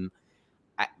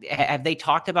 Have they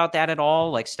talked about that at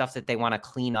all? Like stuff that they want to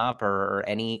clean up or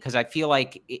any? Because I feel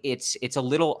like it's a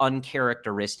little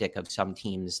uncharacteristic of some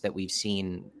teams that we've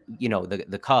seen.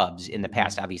 The Cubs in the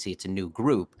past. Obviously, it's a new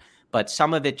group, but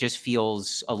some of it just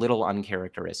feels a little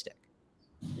uncharacteristic.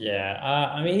 Yeah,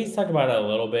 I mean, he's talked about it a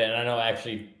little bit, and I know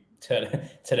actually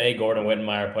today Gordon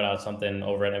Wittenmeyer put out something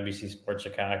over at NBC Sports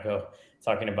Chicago,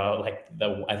 talking about like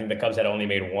I think the Cubs had only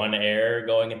made 1 error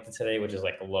going into today, which is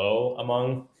like low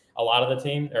among a lot of the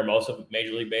team or most of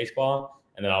Major League Baseball.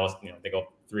 And then they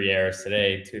go 3 errors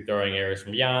today, 2 throwing errors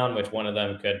from Jan, which one of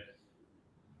them could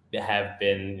have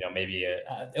been, maybe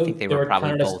I think they were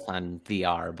probably both on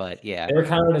VR, but yeah. They were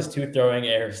counted as 2 throwing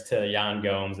errors to Jan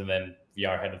Gomes, and then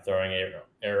VR had a throwing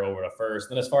error over to first.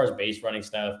 And as far as base running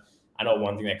stuff, I know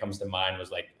one thing that comes to mind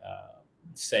was like,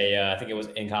 I think it was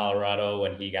in Colorado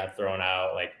when he got thrown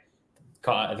out, like,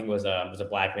 I think it was a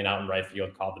black man out in right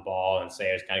field called the ball, and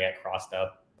Sayers kind of got crossed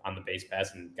up on the base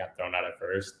pass and got thrown out at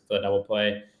first for the double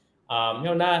play.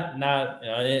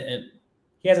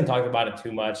 He hasn't talked about it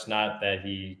too much. Not that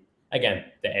the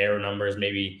error numbers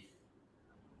maybe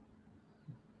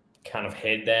kind of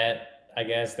hid that. I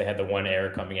guess they had the one error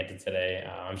coming into today.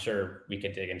 I'm sure we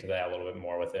could dig into that a little bit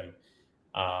more with him.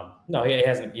 No, he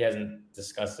hasn't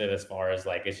discussed it as far as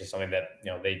like, it's just something that,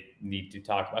 they need to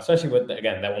talk about, especially with,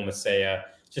 again, that one with Seiya.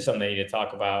 It's just something they need to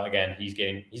talk about. Again, he's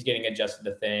getting adjusted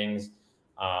to things.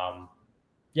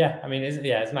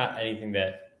 It's not anything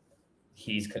that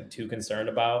he's too concerned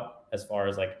about as far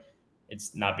as like,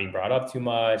 it's not being brought up too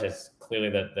much. It's clearly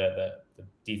the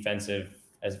defensive,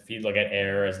 as if you look at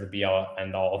error as the be all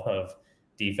end all of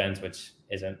defense, which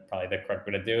isn't probably the correct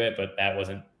way to do it, but that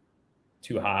wasn't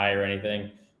too high or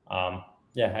anything.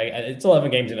 It's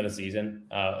 11 games into the season.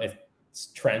 If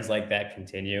trends like that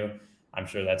continue, I'm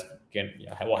sure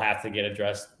we'll have to get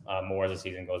addressed more as the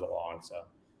season goes along. So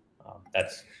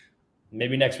that's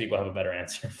maybe next week we'll have a better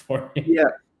answer for you. Yeah.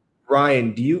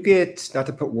 Ryan, do you get, not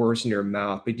to put words in your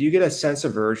mouth, but do you get a sense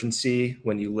of urgency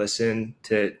when you listen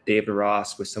to David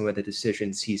Ross with some of the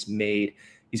decisions he's made?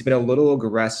 He's been a little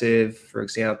aggressive, for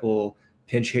example,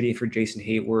 pinch hitting for Jason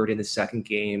Hayward in the second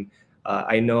game.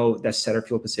 I know that center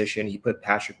field position, he put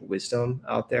Patrick Wisdom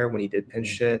out there when he did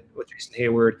pinch hit with Jason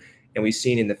Hayward. And we've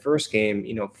seen in the first game,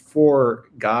 4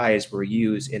 guys were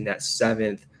used in that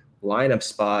 7th lineup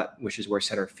spot, which is where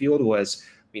center field was.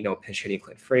 Pinch hitting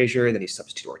Clint Frazier, then he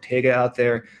substituted Ortega out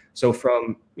there. So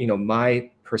from,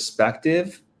 my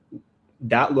perspective,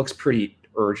 that looks pretty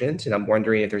urgent. And I'm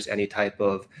wondering if there's any type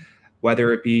of,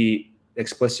 whether it be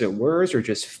explicit words or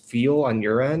just feel on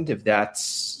your end, if that's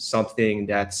something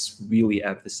that's really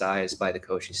emphasized by the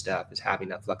coaching staff, is having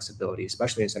that flexibility,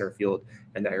 especially in center field,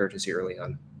 and that urgency early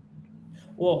on.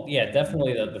 Well, yeah,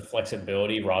 definitely the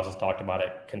flexibility. Ross has talked about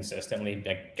it consistently,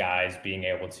 like guys being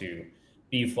able to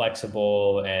be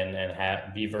flexible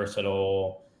and be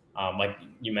versatile. Like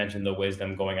you mentioned, the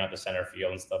Wisdom going out to center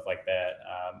field and stuff like that.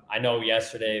 I know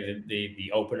yesterday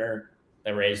the opener,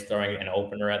 the Rays throwing an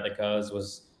opener at the Cubs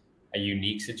was a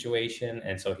unique situation,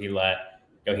 and so he let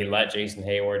Jason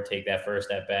Hayward take that first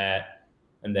at bat,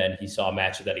 and then he saw a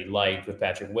matchup that he liked with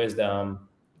Patrick Wisdom,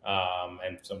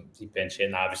 and so he pinch hit,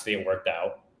 and obviously it worked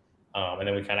out. And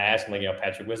then we kind of asked him, like,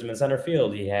 Patrick Wisdom in center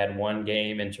field. He had one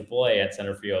game in AAA at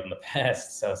center field in the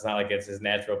past, so it's not like it's his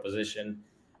natural position.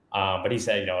 But he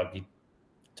said, he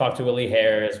talked to Willie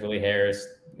Harris. Willie Harris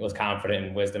was confident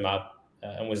in Wisdom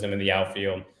in the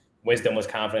outfield. Wisdom was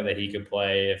confident that he could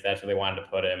play if that's where they wanted to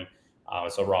put him.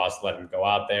 So Ross let him go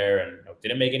out there and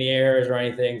didn't make any errors or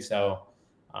anything. So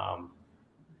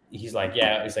he's like,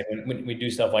 when we do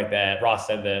stuff like that, Ross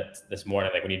said that this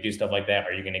morning, like when you do stuff like that,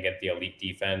 are you going to get the elite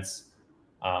defense?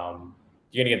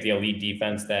 You're going to get the elite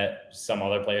defense that some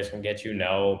other players can get you?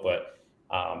 No, but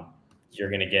you're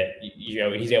going to get,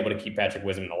 he's able to keep Patrick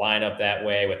Wisdom in the lineup that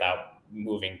way without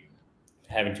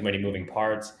having too many moving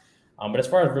parts. But as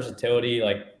far as versatility,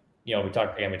 like, we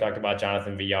talked about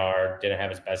Jonathan Villar, didn't have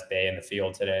his best day in the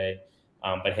field today.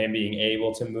 But him being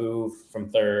able to move from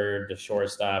third to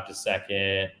shortstop to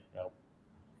second,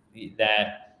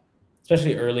 that,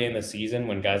 especially early in the season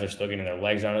when guys are still getting their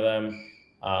legs under them,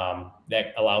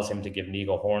 that allows him to give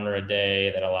Nigel Horner a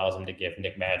day, that allows him to give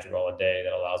Nick Madrigal a day,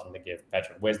 that allows him to give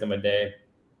Patrick Wisdom a day.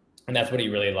 And that's what he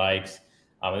really likes.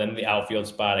 And then the outfield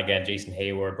spot, again, Jason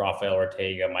Hayward, Rafael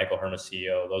Ortega, Michael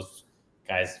Hermosillo, those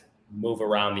guys move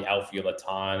around the outfield a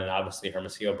ton. And obviously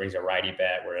Hermosillo brings a righty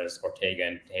bat, whereas Ortega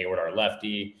and Hayward are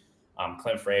lefty.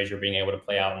 Clint Frazier being able to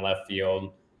play out in left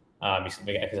field.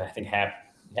 Because I think Happ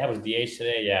was DH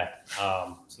today. Yeah.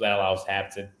 So that allows Happ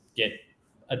to get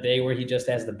a day where he just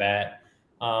has the bat.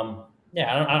 I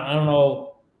don't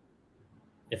know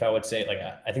if I would say, like,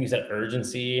 I think you said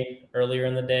urgency earlier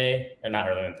in the day, or not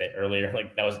earlier in the day, earlier,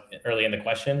 like that was early in the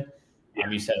question.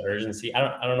 You said urgency.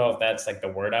 I don't know if that's like the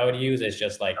word I would use. It's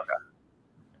just like,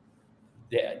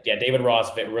 David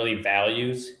Ross really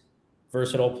values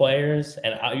versatile players,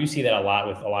 and you see that a lot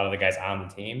with a lot of the guys on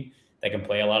the team that can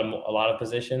play a lot of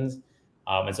positions.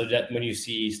 And so when you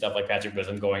see stuff like Patrick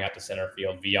Wisdom going out to center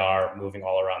field, VR moving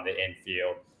all around the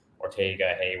infield,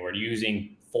 Ortega, Hayward,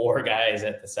 using 4 guys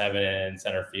at the 7 and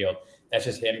center field, that's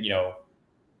just him.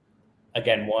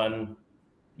 Again, one,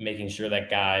 making sure that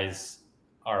guys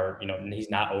are, he's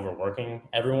not overworking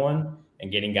everyone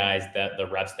and getting guys the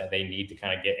reps that they need to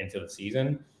kind of get into the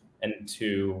season, and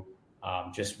to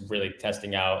just really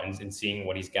testing out and seeing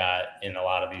what he's got in a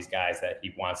lot of these guys that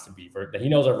he wants to be, that he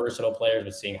knows are versatile players,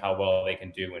 but seeing how well they can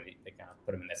do when they kind of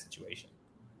put him in that situation.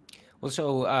 Well,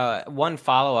 so one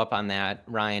follow-up on that,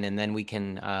 Ryan, and then we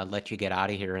can let you get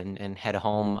out of here and head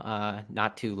home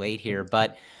not too late here.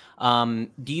 But do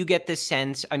you get this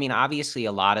sense? I mean, obviously,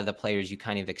 a lot of the players, you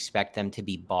kind of expect them to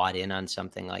be bought in on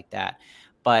something like that.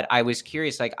 But I was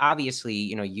curious, like, obviously,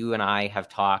 you and I have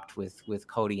talked with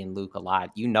Cody and Luke a lot.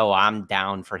 I'm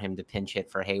down for him to pinch hit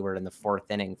for Hayward in the 4th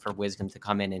inning for Wisdom to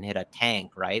come in and hit a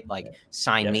tank, right? Like,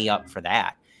 sign me up for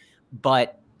that.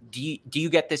 But do you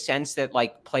get the sense that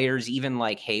like players even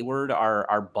like Hayward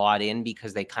are bought in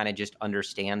because they kind of just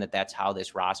understand that that's how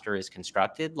this roster is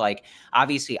constructed? Like,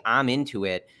 obviously I'm into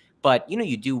it, but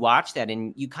you do watch that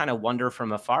and you kind of wonder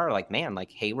from afar, like, man,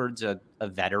 like Hayward's a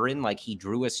veteran, like he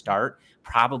drew a start,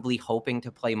 probably hoping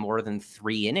to play more than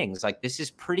 3 innings. Like, this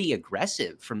is pretty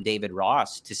aggressive from David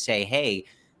Ross to say, hey,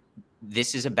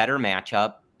 this is a better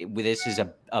matchup. This is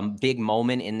a big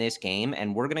moment in this game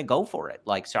and we're going to go for it.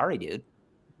 Like, sorry, dude.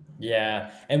 Yeah,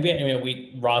 and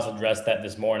Ross addressed that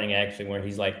this morning actually, where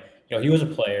he's like, he was a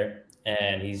player,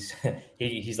 and he's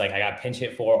like, I got pinch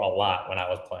hit for a lot when I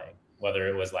was playing, whether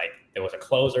it was like there was a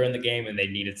closer in the game and they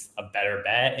needed a better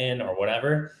bat in or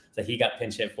whatever. So he got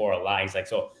pinch hit for a lot. He's like,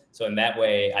 so in that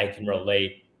way, I can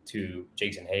relate to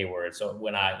Jason Hayward. So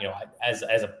when as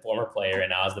a former player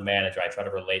and now as the manager, I try to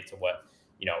relate to what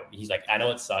he's like. I know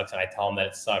it sucks, and I tell him that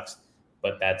it sucks,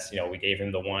 but that's we gave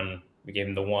him the one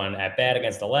at bat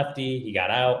against the lefty. He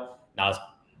got out. Now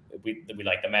we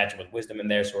like the matchup with Wisdom in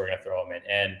there, so we're going to throw him in.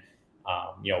 And,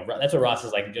 that's what Ross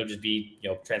is like. You'll just be,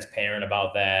 transparent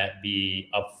about that, be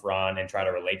upfront and try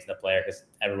to relate to the player because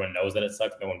everyone knows that it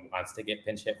sucks. No one wants to get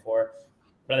pinch hit for.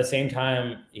 But at the same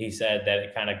time, he said that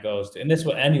it kind of goes to, and this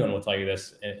what anyone will tell you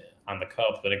this on the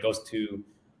Cubs, but it goes to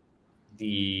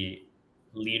the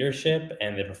leadership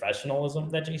and the professionalism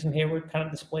that Jason Hayward kind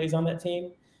of displays on that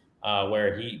team.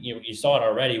 Where he, you saw it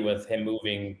already with him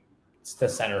moving to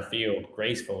center field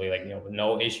gracefully, like,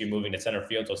 no issue moving to center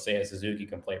field. So Seiya Suzuki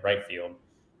can play right field,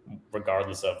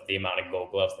 regardless of the amount of Gold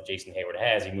Gloves that Jason Hayward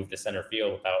has. He moved to center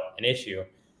field without an issue.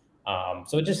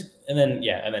 So it just, and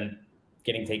then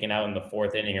getting taken out in the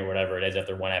 4th inning or whatever it is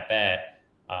after one at bat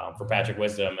for Patrick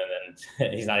Wisdom, and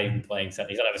then he's not even playing. He's not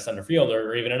even a center fielder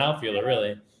or even an outfielder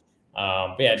really.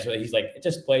 But yeah, so he's like, it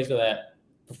just plays to that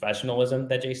professionalism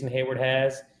that Jason Hayward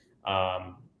has.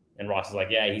 And Ross is like,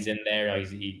 yeah, he's in there.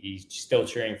 He's still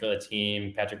cheering for the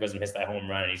team. Patrick Wisdom hits that home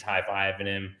run and he's high-fiving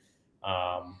him.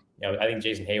 I think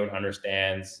Jason Hayward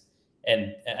understands,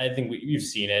 and I think we've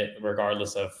seen it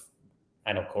regardless of,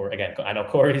 I know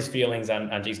Corey's feelings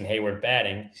on Jason Hayward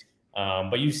batting,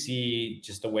 but you see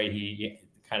just the way he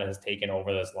kind of has taken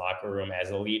over this locker room as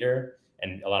a leader,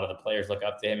 and a lot of the players look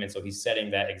up to him. And so he's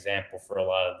setting that example for a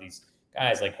lot of these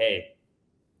guys, like, hey,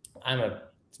 I'm a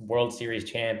World Series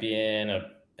champion, a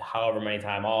however many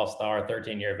time All-Star,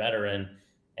 13-year veteran,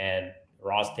 and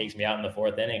Ross takes me out in the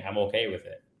 4th inning. I'm okay with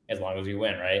it as long as we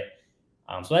win, right?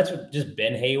 So that's just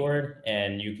been Hayward,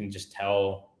 and you can just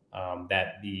tell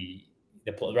that the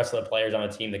rest of the players on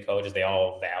the team, the coaches, they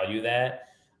all value that.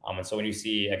 And so when you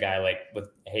see a guy like with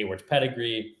Hayward's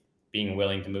pedigree being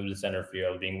willing to move to center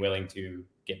field, being willing to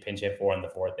get pinch hit for in the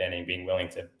 4th inning, being willing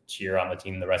to cheer on the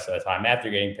team the rest of the time after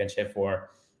getting pinch hit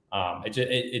for,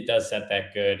 it does set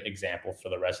that good example for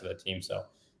the rest of the team. So,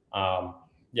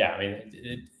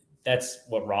 that's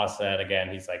what Ross said. Again,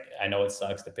 he's like, I know it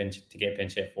sucks to get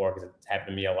pinch hit for because it's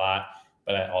happened to me a lot,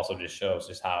 but that also just shows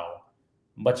just how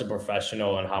much a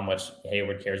professional and how much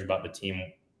Hayward cares about the team,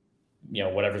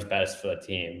 whatever's best for the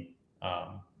team,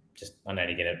 just on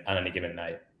any given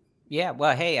night. Yeah,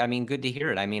 well, hey, I mean, good to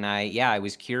hear it. I mean, I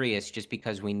was curious just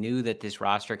because we knew that this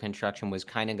roster construction was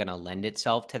kind of going to lend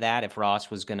itself to that. If Ross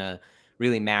was going to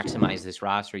really maximize this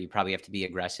roster, you probably have to be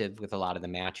aggressive with a lot of the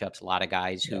matchups, a lot of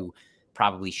guys who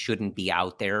probably shouldn't be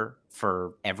out there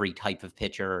for every type of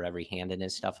pitcher or every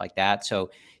handedness, stuff like that.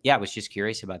 So, yeah, I was just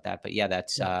curious about that. But yeah,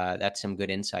 that's some good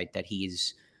insight that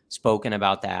he's spoken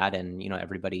about that, and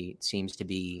everybody seems to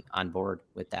be on board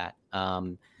with that.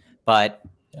 But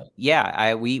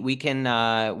yeah, we can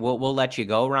we'll let you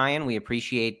go, Ryan. We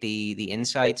appreciate the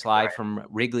insights live from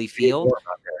Wrigley Field,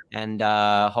 and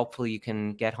hopefully you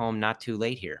can get home not too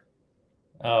late here.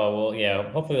 Oh, well,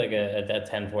 yeah, hopefully like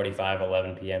at 10:45,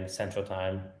 11 p.m. Central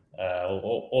Time,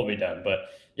 we'll be done. But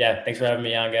yeah, thanks for having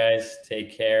me on, guys.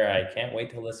 Take care. I can't wait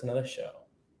to listen to the show.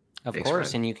 Of Thanks, course,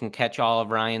 Ryan. and you can catch all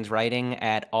of Ryan's writing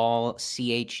at allchgo.com.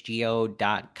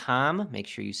 Make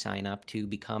sure you sign up to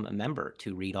become a member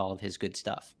to read all of his good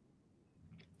stuff.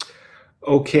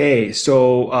 Okay,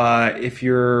 so if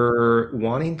you're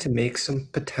wanting to make some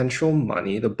potential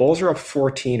money, the Bulls are up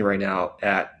 14 right now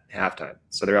at halftime.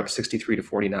 So they're up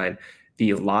 63-49.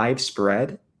 The live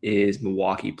spread is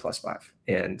Milwaukee +5.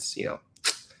 And,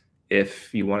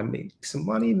 if you want to make some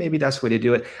money, maybe that's the way to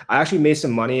do it. I actually made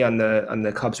some money on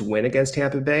the Cubs win against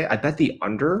Tampa Bay. I bet the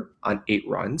under on 8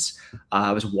 runs.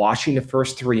 I was watching the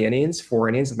first 4 innings.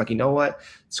 I'm like, you know what?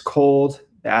 It's cold.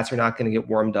 Bats are not going to get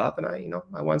warmed up, and I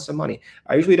won some money.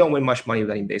 I usually don't win much money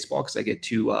betting baseball because I get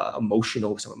too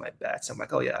emotional with some of my bets. I'm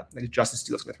like, oh yeah, like Justin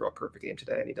Steele's going to throw a perfect game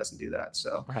today, and he doesn't do that.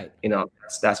 So, right,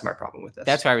 that's my problem with this.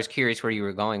 That's why I was curious where you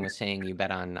were going with saying you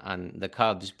bet on the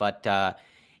Cubs, but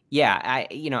yeah,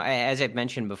 as I've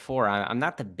mentioned before, I'm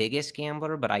not the biggest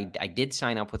gambler, but I did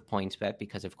sign up with PointsBet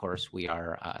because, of course, we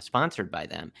are sponsored by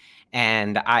them.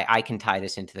 And I can tie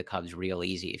this into the Cubs real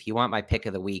easy. If you want my pick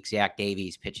of the week, Zach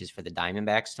Davies pitches for the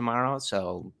Diamondbacks tomorrow.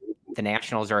 So the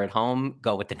Nationals are at home,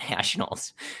 go with the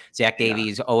Nationals. Zach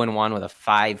Davies 0-1 with a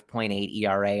 5.8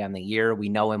 ERA on the year. We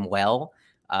know him well.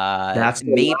 That's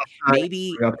maybe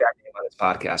bring up that name on this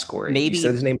podcast, Corey. Maybe you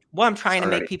said his name. Well, I'm trying to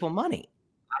make people money.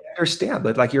 I understand,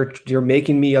 but like you're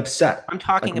making me upset. I'm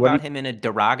talking about him in a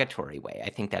derogatory way. I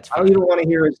think that's fine. I don't even want to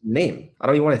hear his name. I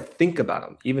don't even want to think about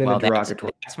him, even in a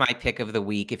derogatory. That's my pick of the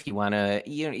week. If you want to,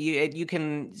 you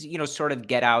can, sort of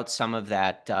get out some of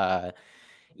that,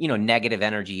 negative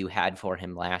energy you had for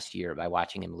him last year by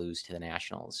watching him lose to the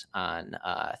Nationals on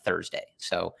Thursday.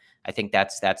 So I think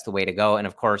that's the way to go. And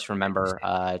of course,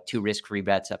 remember 2 risk-free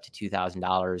bets up to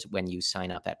 $2,000 when you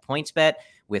sign up at PointsBet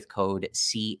with code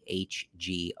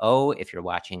CHGO. If you're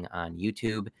watching on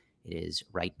YouTube, it is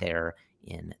right there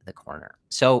in the corner.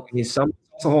 So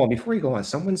hold on, before you go on,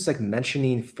 someone's like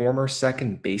mentioning former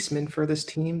second baseman for this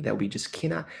team that we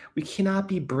cannot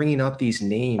be bringing up these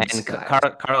names. And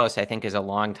Carlos, I think, is a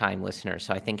longtime listener,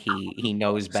 so I think he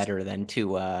knows better than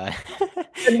to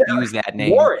use that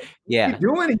name. Lawrence, yeah, what are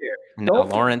you doing here? No,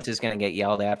 Lawrence is going to get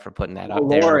yelled at for putting that up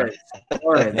Lawrence, there.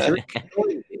 Lawrence,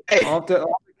 I'll have to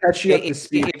catch you up to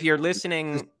speed. If you're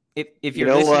listening, if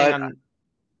you're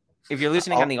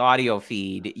listening on the audio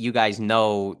feed, you guys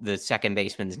know the second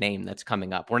baseman's name that's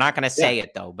coming up. We're not going to say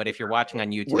it though, but if you're watching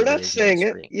on YouTube, we're not saying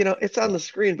it. It's on the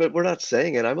screen, but we're not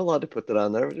saying it. I'm allowed to put that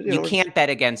on there. You can't bet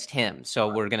against him,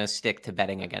 so we're going to stick to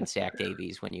betting against Zach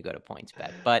Davies when you go to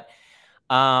PointsBet. But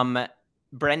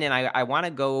Brendan, I want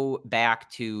to go back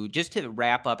to, just to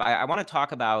wrap up, I want to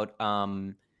talk about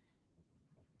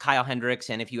Kyle Hendricks,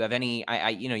 and if you have any,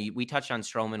 we touched on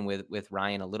Stroman with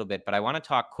Ryan a little bit, but I want to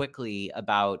talk quickly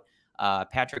about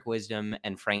Patrick Wisdom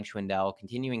and Frank Schwindel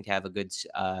continuing to have a good,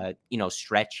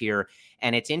 stretch here.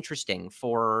 And it's interesting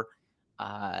for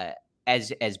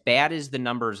as bad as the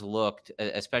numbers looked,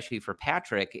 especially for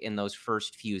Patrick in those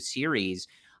first few series.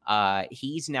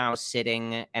 He's now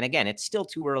sitting, and again, it's still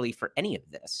too early for any of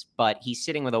this, but he's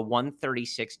sitting with a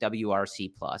 136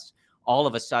 WRC plus. All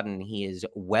of a sudden, he is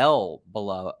well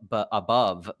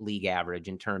above league average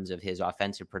in terms of his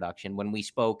offensive production. When we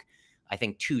spoke, I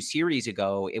think 2 series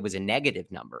ago, it was a negative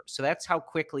number. So that's how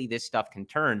quickly this stuff can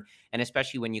turn. And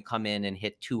especially when you come in and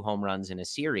hit 2 home runs in a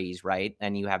series, right?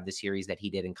 And you have the series that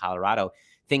he did in Colorado,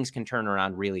 things can turn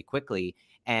around really quickly.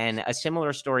 And a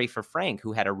similar story for Frank,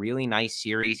 who had a really nice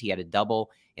series. He had a double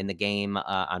in the game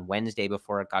on Wednesday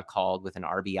before it got called with an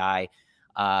RBI.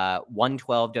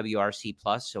 112 WRC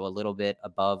plus, so a little bit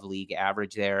above league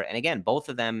average there. And again, both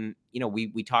of them,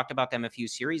 we talked about them a few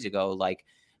series ago, like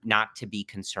not to be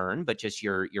concerned, but just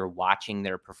you're watching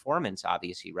their performance,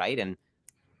 obviously, right? And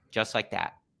just like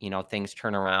that, things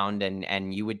turn around,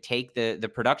 and you would take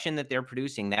the production that they're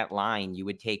producing, that line you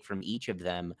would take from each of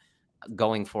them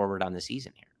going forward on the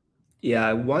season here.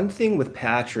 Yeah, one thing with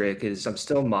Patrick is I'm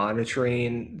still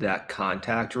monitoring that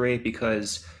contact rate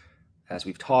because, as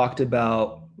we've talked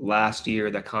about last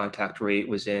year, that contact rate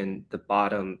was in the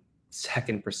bottom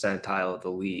 2nd percentile of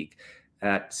the league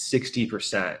at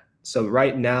 60%. So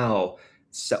right now,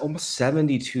 almost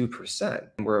 72%.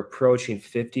 We're approaching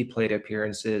 50 plate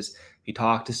appearances. If you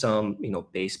talk to some,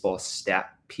 baseball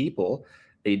stat people,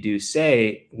 they do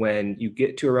say when you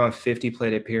get to around 50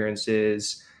 plate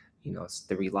appearances,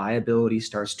 the reliability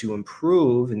starts to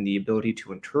improve and the ability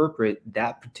to interpret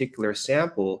that particular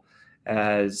sample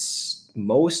as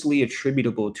mostly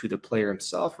attributable to the player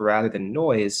himself rather than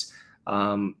noise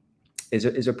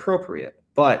is appropriate.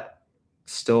 But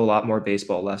still a lot more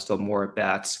baseball left, still more at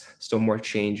bats, still more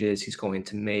changes he's going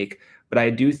to make. But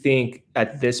I do think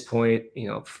at this point,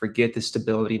 forget the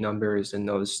stability numbers and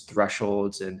those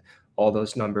thresholds and all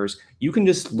those numbers, you can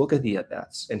just look at the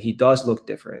at-bats, and he does look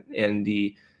different. And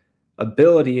the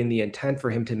ability and the intent for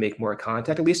him to make more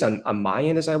contact, at least on my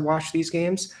end as I watch these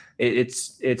games,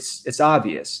 it's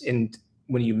obvious. And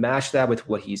when you match that with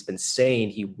what he's been saying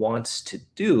he wants to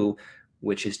do,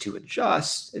 which is to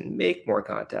adjust and make more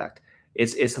contact,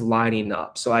 it's lining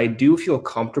up. So I do feel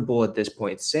comfortable at this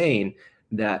point saying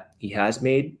that he has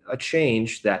made a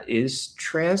change that is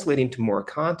translating to more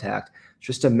contact. It's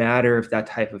just a matter of that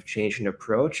type of change in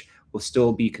approach will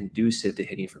still be conducive to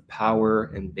hitting for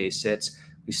power and base hits.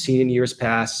 We've seen in years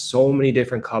past so many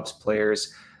different Cubs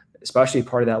players, especially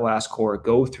part of that last core,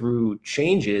 go through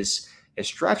changes and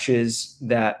stretches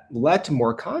that led to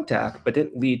more contact, but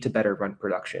didn't lead to better run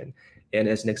production. And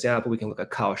as an example, we can look at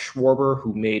Kyle Schwarber,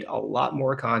 who made a lot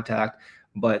more contact,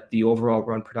 but the overall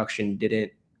run production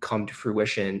didn't come to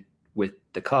fruition with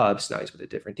the Cubs. Now he's with a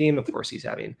different team. Of course, he's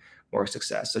having more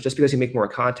success. So just because you make more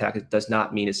contact, it does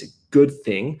not mean it's a good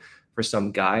thing for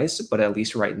some guys. But at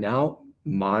least right now,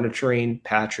 monitoring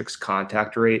Patrick's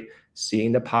contact rate,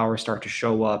 seeing the power start to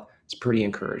show up, it's pretty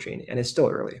encouraging. And it's still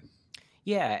early.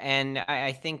 Yeah, and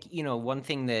I think, one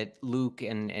thing that Luke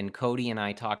and Cody and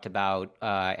I talked about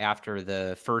after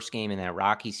the first game in that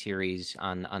Rocky series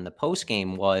on the post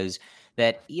game was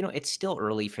that, it's still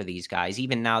early for these guys,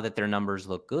 even now that their numbers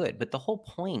look good. But the whole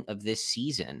point of this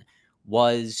season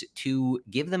was to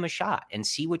give them a shot and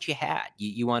see what you had.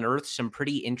 You unearthed some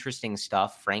pretty interesting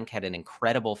stuff. Frank had an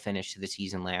incredible finish to the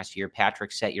season last year.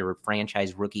 Patrick set your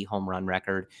franchise rookie home run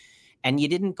record. And you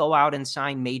didn't go out and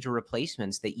sign major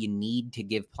replacements that you need to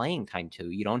give playing time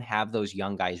to. You don't have those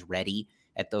young guys ready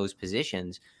at those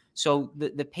positions. So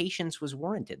the patience was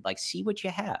warranted. Like, see what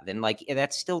you have. And like,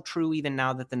 that's still true even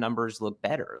now that the numbers look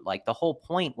better. Like, the whole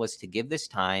point was to give this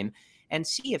time and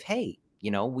see if, hey,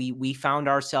 we found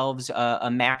ourselves a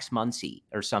Max Muncy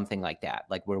or something like that,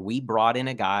 like where we brought in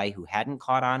a guy who hadn't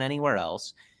caught on anywhere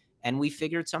else, and we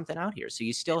figured something out here. So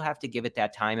you still have to give it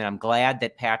that time. And I'm glad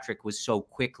that Patrick was so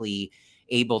quickly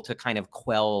able to kind of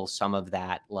quell some of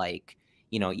that, like,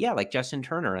 like Justin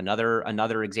Turner,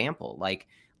 another example, like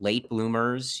late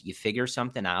bloomers, you figure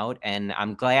something out. And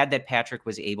I'm glad that Patrick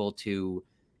was able to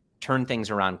turn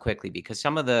things around quickly, because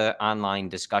some of the online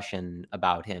discussion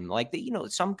about him, like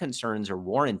some concerns are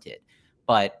warranted,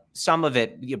 but some of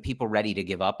it, people ready to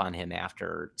give up on him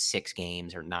after 6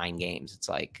 games or 9 games. It's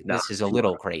like, this is a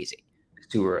little crazy. It's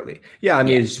too early. Yeah. I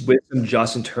mean, it's with some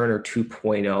Justin Turner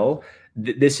 2.0.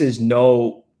 This is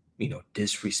no,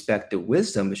 disrespect to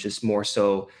wisdom. It's just more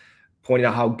so pointing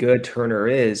out how good Turner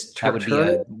is. That would be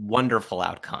a wonderful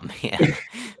outcome. Yeah.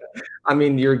 I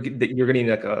mean, you're getting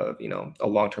like a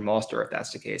long-term all-star if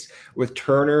that's the case. With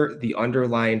Turner, the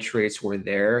underlying traits were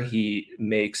there.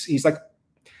 He's like,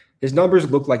 his numbers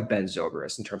look like Ben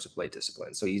Zobrist in terms of plate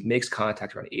discipline. So he makes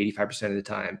contact around 85% of the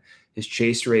time. His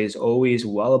chase rate is always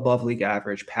well above league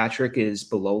average. Patrick is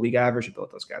below league average in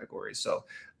both those categories. So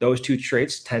those two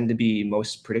traits tend to be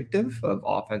most predictive of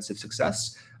offensive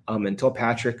success until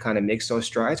Patrick kind of makes those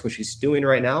strides, which he's doing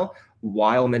right now,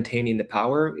 while maintaining the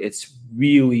power. It's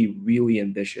really, really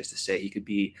ambitious to say he could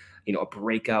be, a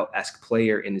breakout-esque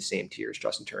player in the same tier as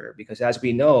Justin Turner, because as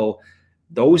we know,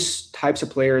 those types of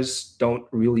players don't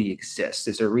really exist.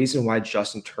 There's a reason why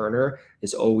Justin Turner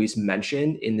is always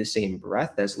mentioned in the same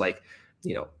breath as like,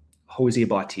 Jose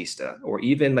Bautista, or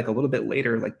even like a little bit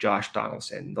later, like Josh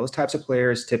Donaldson. Those types of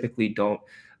players typically don't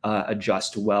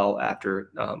adjust well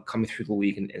after coming through the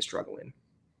league and struggling.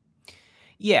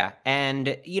 Yeah.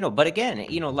 And, but again,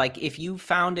 like if you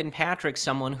found in Patrick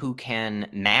someone who can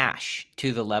mash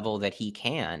to the level that he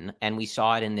can, and we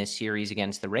saw it in this series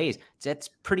against the Rays, that's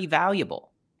pretty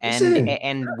valuable.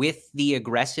 And with the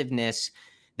aggressiveness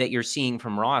that you're seeing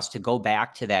from Ross, to go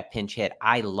back to that pinch hit,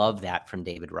 I love that from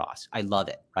David Ross. I love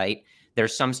it, right?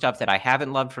 There's some stuff that I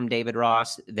haven't loved from David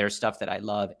Ross. There's stuff that I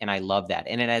love, and I love that.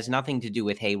 And it has nothing to do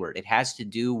with Hayward. It has to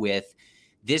do with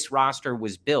this roster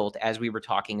was built, as we were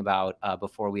talking about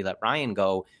before we let Ryan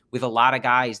go, with a lot of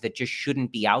guys that just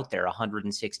shouldn't be out there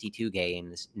 162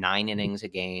 games, 9 innings a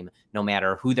game, no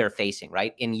matter who they're facing,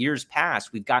 right? In years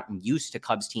past, we've gotten used to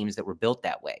Cubs teams that were built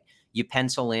that way. You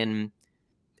pencil in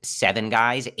 7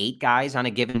 guys, 8 guys on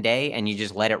a given day, and you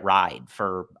just let it ride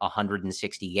for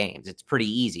 160 games. It's pretty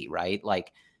easy, right?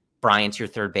 Like Bryant's your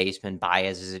third baseman,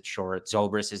 Baez is at short,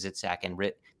 Zobrist is at second.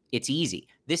 It's easy.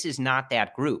 This is not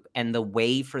that group. And the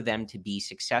way for them to be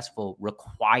successful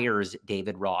requires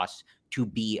David Ross to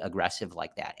be aggressive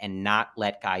like that and not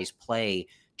let guys play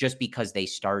just because they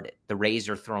started. The Rays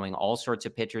are throwing all sorts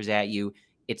of pitchers at you.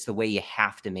 It's the way you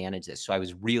have to manage this. So I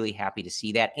was really happy to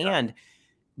see that. And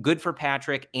good for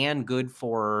Patrick and good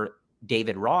for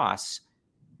David Ross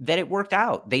that it worked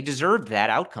out. They deserved that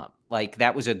outcome. Like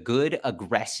that was a good,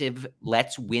 aggressive,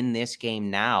 let's win this game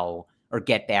now or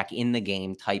get back in the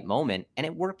game type moment. And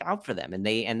it worked out for them. And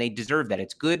they deserve that.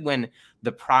 It's good when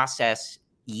the process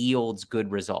yields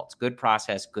good results. Good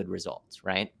process, good results,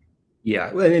 right?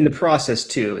 Yeah, and in the process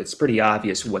too, it's pretty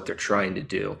obvious what they're trying to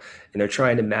do, and they're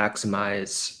trying to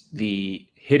maximize the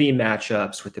hitting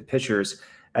matchups with the pitchers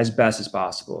as best as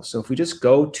possible. So if we just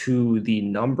go to the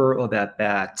number of at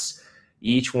bats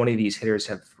each one of these hitters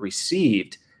have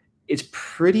received, it's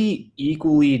pretty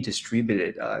equally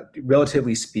distributed,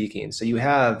 relatively speaking. So you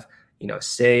have,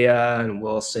 Seiya and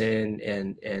Wilson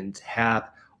and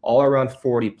Happ all around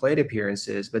 40 plate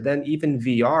appearances, but then even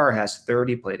VR has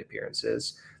 30 plate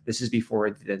appearances. This is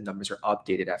before the numbers are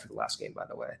updated after the last game, by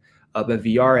the way. But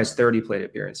VR has 30 plate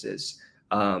appearances.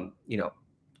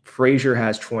 Frazier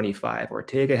has 25.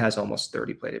 Ortega has almost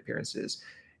 30 plate appearances.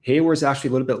 Hayward's actually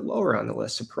a little bit lower on the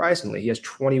list, surprisingly. He has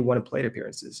 21 plate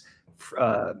appearances.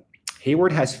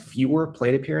 Hayward has fewer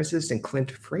plate appearances than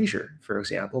Clint Frazier, for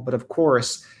example. But of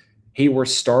course,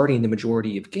 Hayward's starting the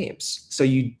majority of games. So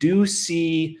you do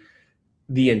see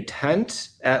the intent,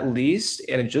 at least,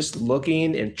 and just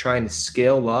looking and trying to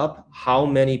scale up how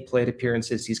many plate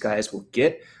appearances these guys will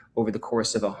get over the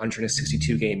course of a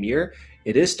 162-game year.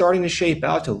 It is starting to shape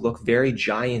out to look very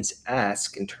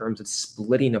Giants-esque in terms of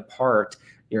splitting apart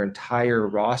your entire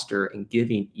roster and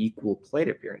giving equal plate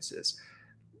appearances.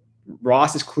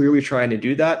 Ross is clearly trying to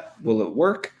do that. Will it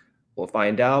work? We'll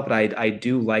find out, but I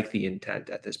do like the intent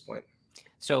at this point.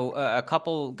 So a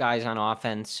couple guys on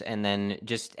offense, and then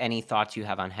just any thoughts you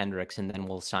have on Hendricks, and then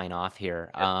we'll sign off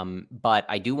here. Yeah. But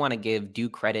I do want to give due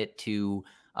credit to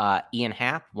Ian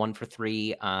Happ, 1 for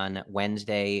 3 on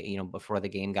Wednesday, before the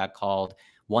game got called.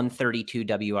 132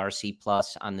 WRC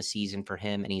plus on the season for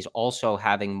him. And he's also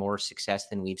having more success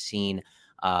than we've seen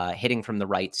hitting from the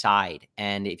right side.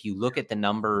 And if you look at the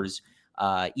numbers,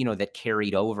 that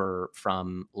carried over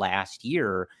from last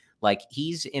year, like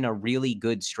he's in a really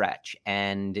good stretch.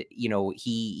 And,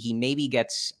 he maybe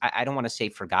gets, I don't want to say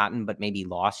forgotten, but maybe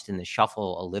lost in the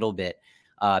shuffle a little bit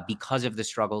because of the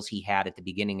struggles he had at the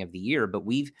beginning of the year. But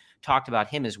we've talked about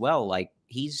him as well. Like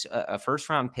he's a first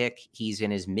round pick. He's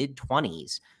in his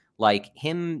mid-20s. Like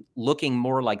him looking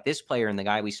more like this player and the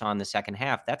guy we saw in the second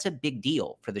half, that's a big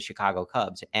deal for the Chicago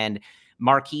Cubs. And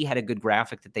Marquee had a good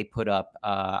graphic that they put up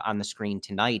on the screen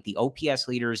tonight. The OPS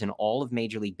leaders in all of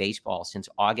Major League Baseball since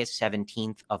August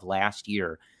 17th of last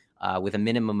year, with a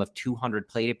minimum of 200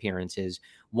 plate appearances.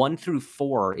 1 through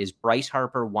 4 is Bryce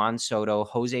Harper, Juan Soto,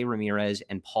 Jose Ramirez,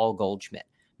 and Paul Goldschmidt.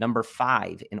 Number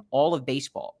 5 in all of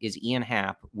baseball is Ian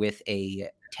Happ with a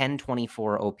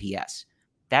 1024 OPS.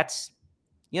 That's,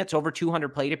 it's over 200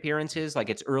 plate appearances.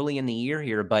 Like it's early in the year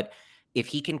here, but if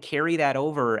he can carry that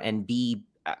over and be,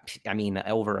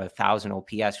 over 1,000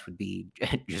 OPS would be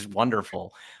just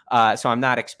wonderful. So I'm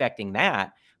not expecting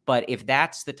that. But if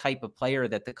that's the type of player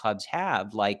that the Cubs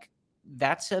have, like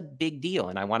that's a big deal.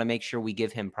 And I want to make sure we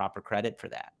give him proper credit for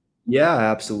that. Yeah,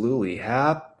 absolutely.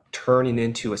 Happ turning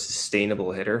into a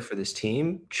sustainable hitter for this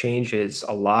team changes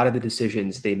a lot of the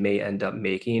decisions they may end up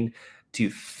making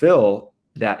to fill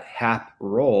that Happ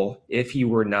role if he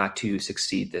were not to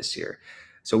succeed this year.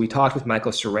 So we talked with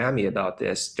Michael Cerami about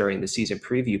this during the season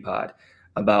preview pod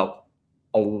about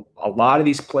a lot of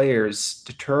these players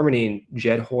determining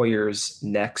Jed Hoyer's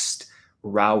next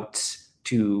route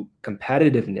to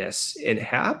competitiveness, and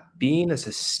Happ being a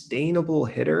sustainable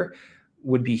hitter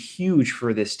would be huge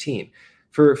for this team.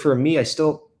 For me, I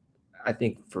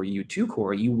think for you too,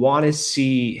 Corey, you want to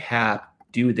see Happ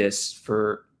do this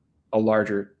for a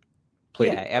larger play.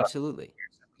 Yeah, absolutely.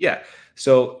 Yeah.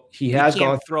 So he has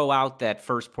gone throw out that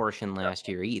first portion last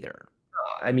year either.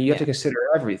 You have to consider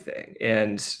everything.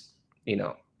 And, you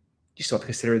still have to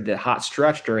consider the hot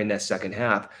stretch during that second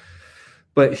half.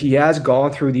 But he has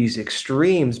gone through these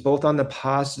extremes, both on the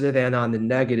positive and on the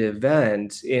negative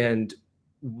end. And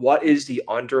what is the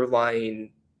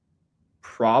underlying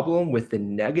problem with the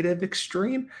negative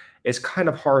extreme? It's kind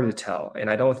of hard to tell. And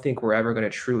I don't think we're ever going to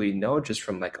truly know just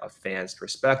from like a fan's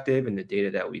perspective and the data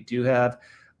that we do have.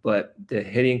 But the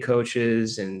hitting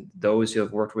coaches and those who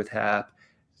have worked with Happ,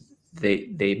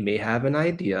 they may have an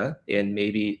idea, and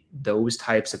maybe those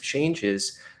types of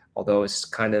changes, although it's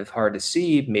kind of hard to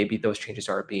see, maybe those changes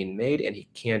are being made and he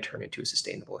can turn into a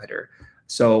sustainable hitter.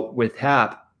 So with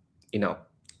Happ,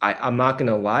 I'm not going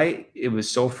to lie, it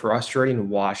was so frustrating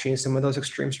watching some of those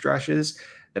extreme stretches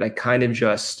that I kind of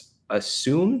just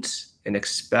assumed and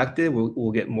expected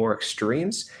we'll get more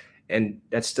extremes. And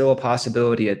that's still a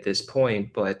possibility at this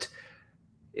point, but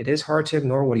it is hard to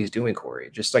ignore what he's doing, Corey.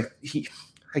 Just like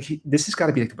this has got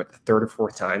to be like about the third or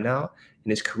fourth time now in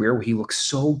his career where he looks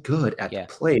so good at the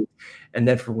plate. And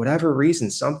then for whatever reason,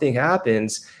 something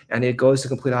happens and it goes the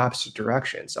complete opposite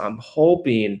direction. So I'm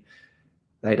hoping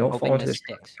that I don't fall into this.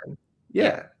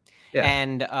 Yeah.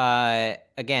 And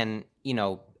again,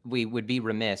 we would be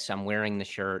remiss. I'm wearing the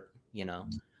shirt,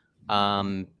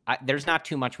 there's not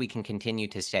too much we can continue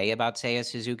to say about Seiya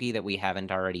Suzuki that we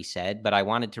haven't already said, but I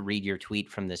wanted to read your tweet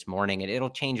from this morning. It'll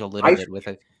change a little bit with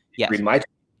a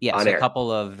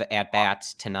couple of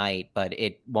at-bats tonight, but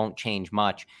it won't change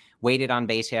much. Weighted on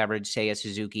base average, Seiya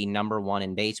Suzuki, number 1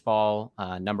 in baseball,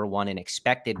 number 1 in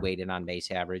expected weighted on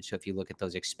base average. So if you look at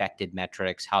those expected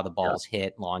metrics, how the balls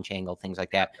hit, launch angle, things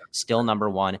like that, still number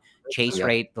 1. Chase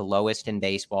rate, the lowest in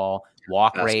baseball.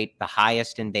 Walk rate, the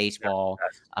highest in baseball.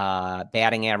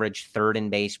 Batting average, 3rd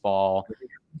in baseball.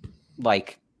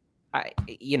 It's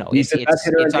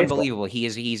unbelievable.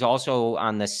 He's also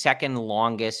on the 2nd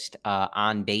longest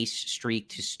on base streak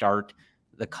to start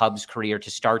the Cubs' career, to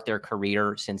start their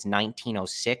career since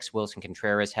 1906. Wilson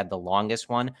Contreras had the longest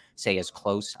one. Seiya's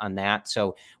close on that.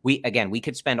 So we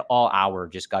could spend all hour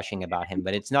just gushing about him,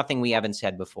 but it's nothing we haven't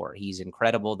said before. He's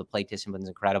incredible. The plate discipline is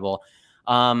incredible.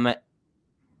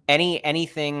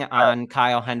 Anything on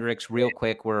Kyle Hendricks real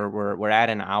quick? We're at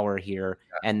an hour here,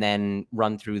 and then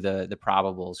run through the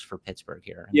probables for Pittsburgh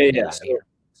here.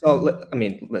 So I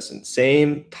mean, listen,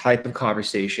 same type of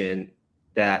conversation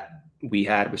that we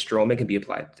had with Stroman can be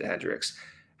applied to Hendricks.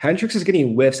 Hendricks is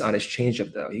getting whiffs on his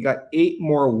changeup, though. He got 8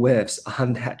 more whiffs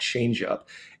on that changeup.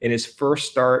 In his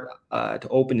first start to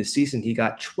open the season, he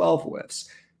got 12 whiffs.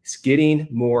 He's getting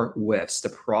more whiffs. The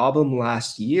problem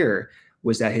last year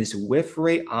was that his whiff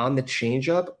rate on the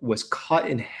changeup was cut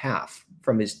in half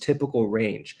from his typical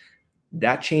range.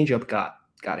 That changeup got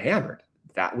hammered.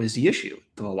 That was the issue.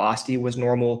 The velocity was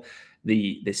normal.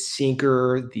 The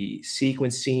sinker, the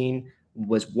sequencing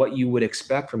was what you would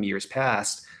expect from years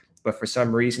past, but for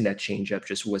some reason that changeup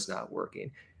just was not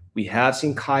working. We have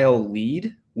seen Kyle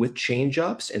lead with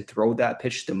changeups and throw that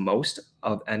pitch the most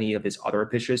of any of his other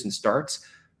pitches and starts.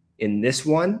 In this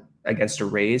one against the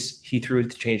Rays, he threw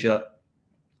the changeup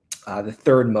the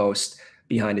 3rd most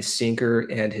behind his sinker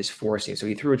and his four seam. So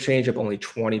he threw a changeup only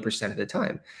 20% of the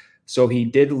time. So he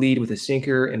did lead with a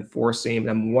sinker and four seam. And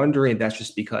I'm wondering if that's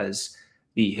just because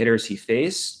the hitters he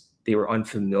faced, they were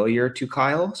unfamiliar to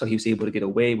Kyle, so he was able to get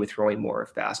away with throwing more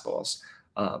fastballs.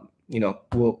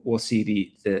 We'll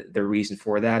see the reason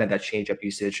for that, and that changeup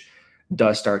usage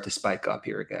does start to spike up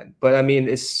here again. But I mean,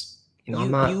 it's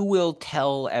you will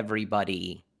tell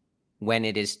everybody when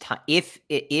it is time, if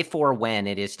or when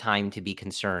it is time to be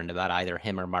concerned about either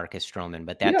him or Marcus Stroman,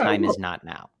 but that time is not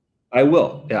now. I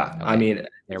will. Yeah, okay. I mean,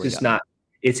 it's just not.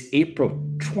 It's April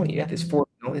 20th. It's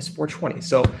 420.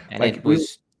 So it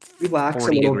was relax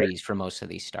 40 degrees for most of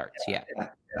these starts. Yeah.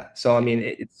 So I mean,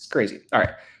 it's crazy. All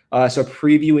right. So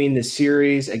previewing the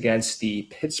series against the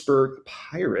Pittsburgh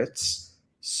Pirates.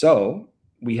 So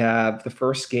we have the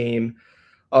first game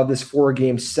of this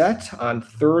 4-game set on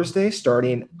Thursday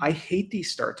starting. I hate these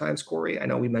start times, Corey. I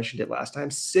know we mentioned it last time.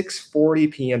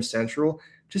 6:40 p.m. Central.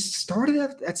 Just started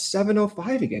at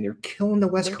 7:05 again. You're killing the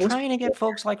West Coast. They're trying to get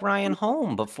folks like Ryan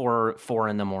home before 4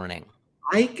 a.m.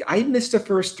 I missed the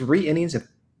first 3 innings of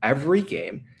every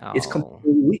game. It's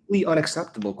completely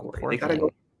unacceptable, Corey. They gotta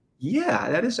go. Yeah,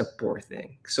 that is a poor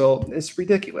thing. So it's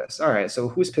ridiculous. All right. So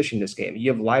who's pitching this game? You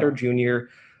have Leiter Jr.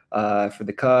 For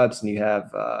the Cubs, and you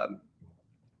have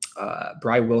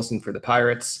Bry Wilson for the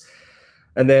Pirates.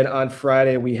 And then on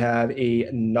Friday, we have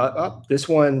this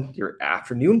one, your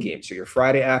afternoon game. So your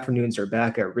Friday afternoons are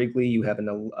back at Wrigley. You have a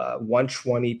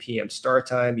 1:20 p.m. start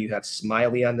time. You have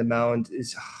Smiley on the mound.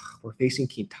 We're facing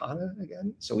Quintana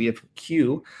again. So we have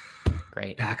Q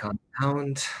back on the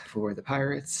mound for the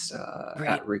Pirates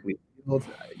at Wrigley Field.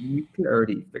 You can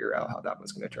already figure out how that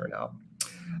one's going to turn out.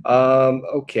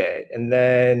 Okay. And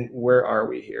then where are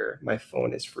we here? My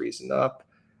phone is freezing up.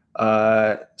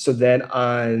 So then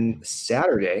on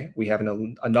Saturday, we have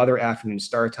another afternoon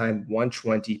start time,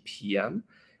 1:20 p.m.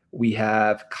 We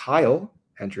have Kyle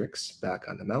Hendricks back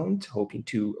on the mound, hoping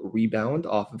to rebound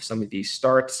off of some of these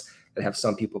starts that have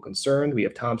some people concerned. We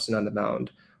have Thompson on the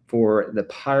mound for the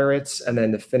Pirates. And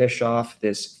then to finish off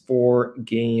this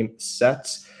 4-game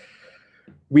set,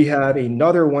 we have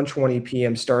another 1:20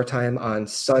 p.m. start time on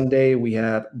Sunday. We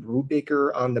have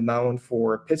Brubaker on the mound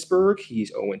for Pittsburgh. He's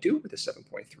 0-2 with a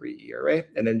 7.3 ERA.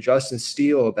 And then Justin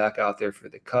Steele back out there for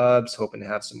the Cubs, hoping to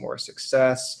have some more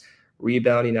success,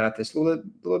 rebounding at this little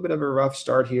bit of a rough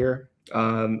start here.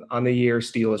 On the year,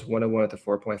 Steele is 1-1 with a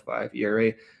 4.5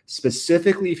 ERA.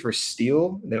 Specifically for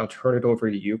Steele, and then I'll turn it over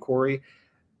to you, Corey.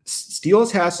 Steele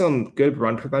has some good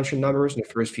run prevention numbers in the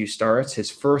first few starts.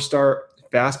 His first start,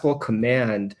 fastball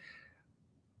command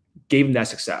gave him that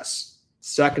success.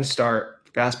 Second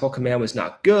start, fastball command was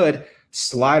not good.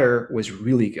 Slider was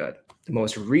really good. The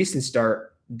most recent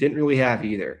start didn't really have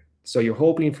either. So you're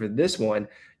hoping for this one,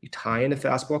 you tie in the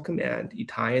fastball command, you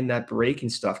tie in that breaking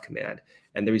stuff command,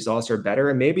 and the results are better.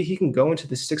 And maybe he can go into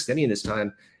the 6th inning this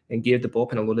time and give the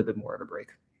bullpen a little bit more of a break.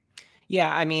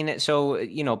 Yeah, I mean, so,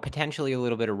 potentially a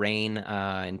little bit of rain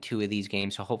in 2 of these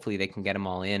games, so hopefully they can get them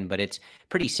all in, but it's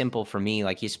pretty simple for me.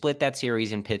 Like, you split that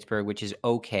series in Pittsburgh, which is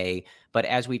okay, but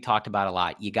as we talked about a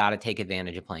lot, you got to take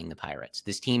advantage of playing the Pirates.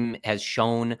 This team has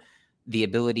shown the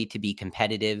ability to be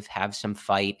competitive, have some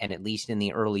fight, and at least in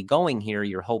the early going here,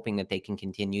 you're hoping that they can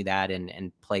continue that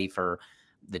and play for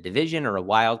the division or a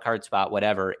wild card spot,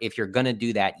 whatever. If you're going to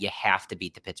do that, you have to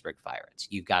beat the Pittsburgh Pirates.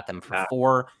 You've got them for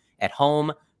 4 at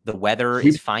home. The weather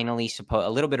is finally a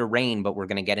little bit of rain, but we're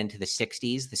going to get into the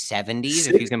 60s, the 70s,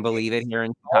 if you can believe it, here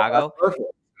in Chicago. Perfect.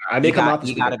 You got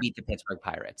to beat the Pittsburgh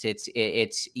Pirates.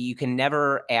 It's you can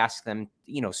never ask them,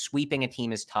 sweeping a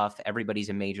team is tough. Everybody's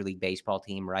a Major League Baseball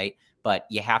team, right? But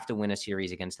you have to win a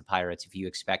series against the Pirates if you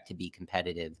expect to be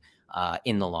competitive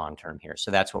in the long term here.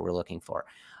 So that's what we're looking for.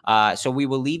 So we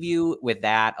will leave you with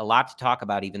that. A lot to talk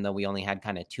about, even though we only had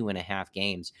kind of 2.5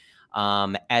 games.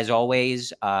 As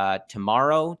always,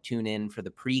 tomorrow, tune in for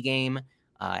the pregame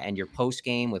and your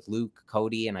postgame with Luke,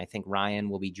 Cody, and I think Ryan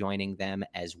will be joining them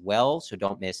as well. So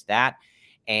don't miss that.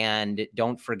 And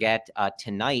don't forget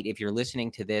tonight, if you're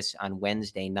listening to this on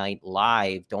Wednesday night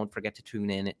live, don't forget to tune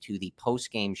in to the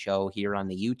postgame show here on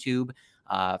the YouTube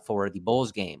for the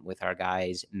Bulls game with our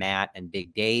guys, Matt and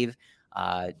Big Dave.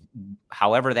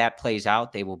 However that plays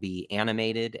out, they will be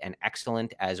animated and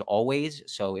excellent as always.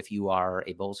 So if you are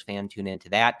a Bulls fan, tune into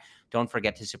that. Don't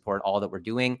forget to support all that we're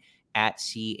doing at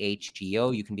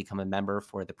CHGO. You can become a member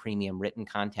for the premium written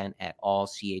content at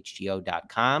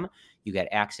allchgo.com. You get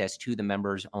access to the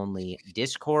members only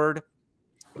Discord,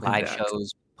 live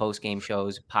shows, post-game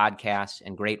shows, podcasts,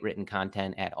 and great written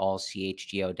content at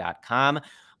allchgo.com.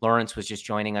 Lawrence was just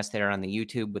joining us there on the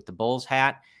YouTube with the Bulls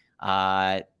hat.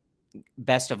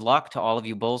 Best of luck to all of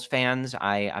you Bulls fans.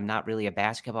 I'm not really a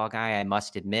basketball guy, I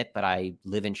must admit, but I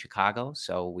live in Chicago,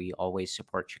 so we always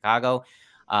support Chicago.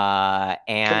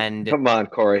 And come on,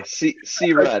 Corey, see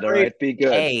red. All right, be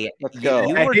good. Hey, let's go.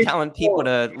 You were telling people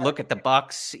to look at the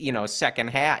Bucks, second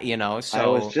half. So I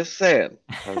was just saying.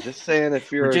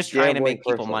 If you're we're just trying to make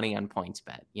person. people money on points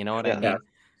bet. You know what I mean? Yeah.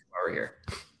 Over here.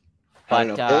 But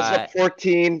Bulls up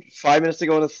 14, 5 minutes to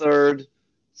go in the third.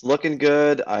 It's looking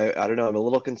good. I don't know. I'm a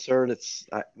little concerned. It's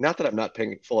not that I'm not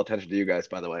paying full attention to you guys,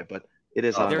 by the way, but it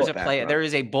is. There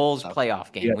is a Bulls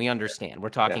playoff game. Yeah. We understand. We're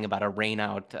talking about a rain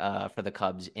out for the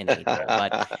Cubs in April,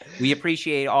 but we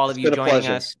appreciate all of you joining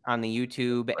us on the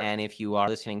YouTube. And if you are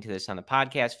listening to this on the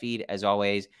podcast feed, as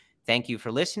always, thank you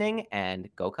for listening and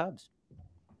go Cubs.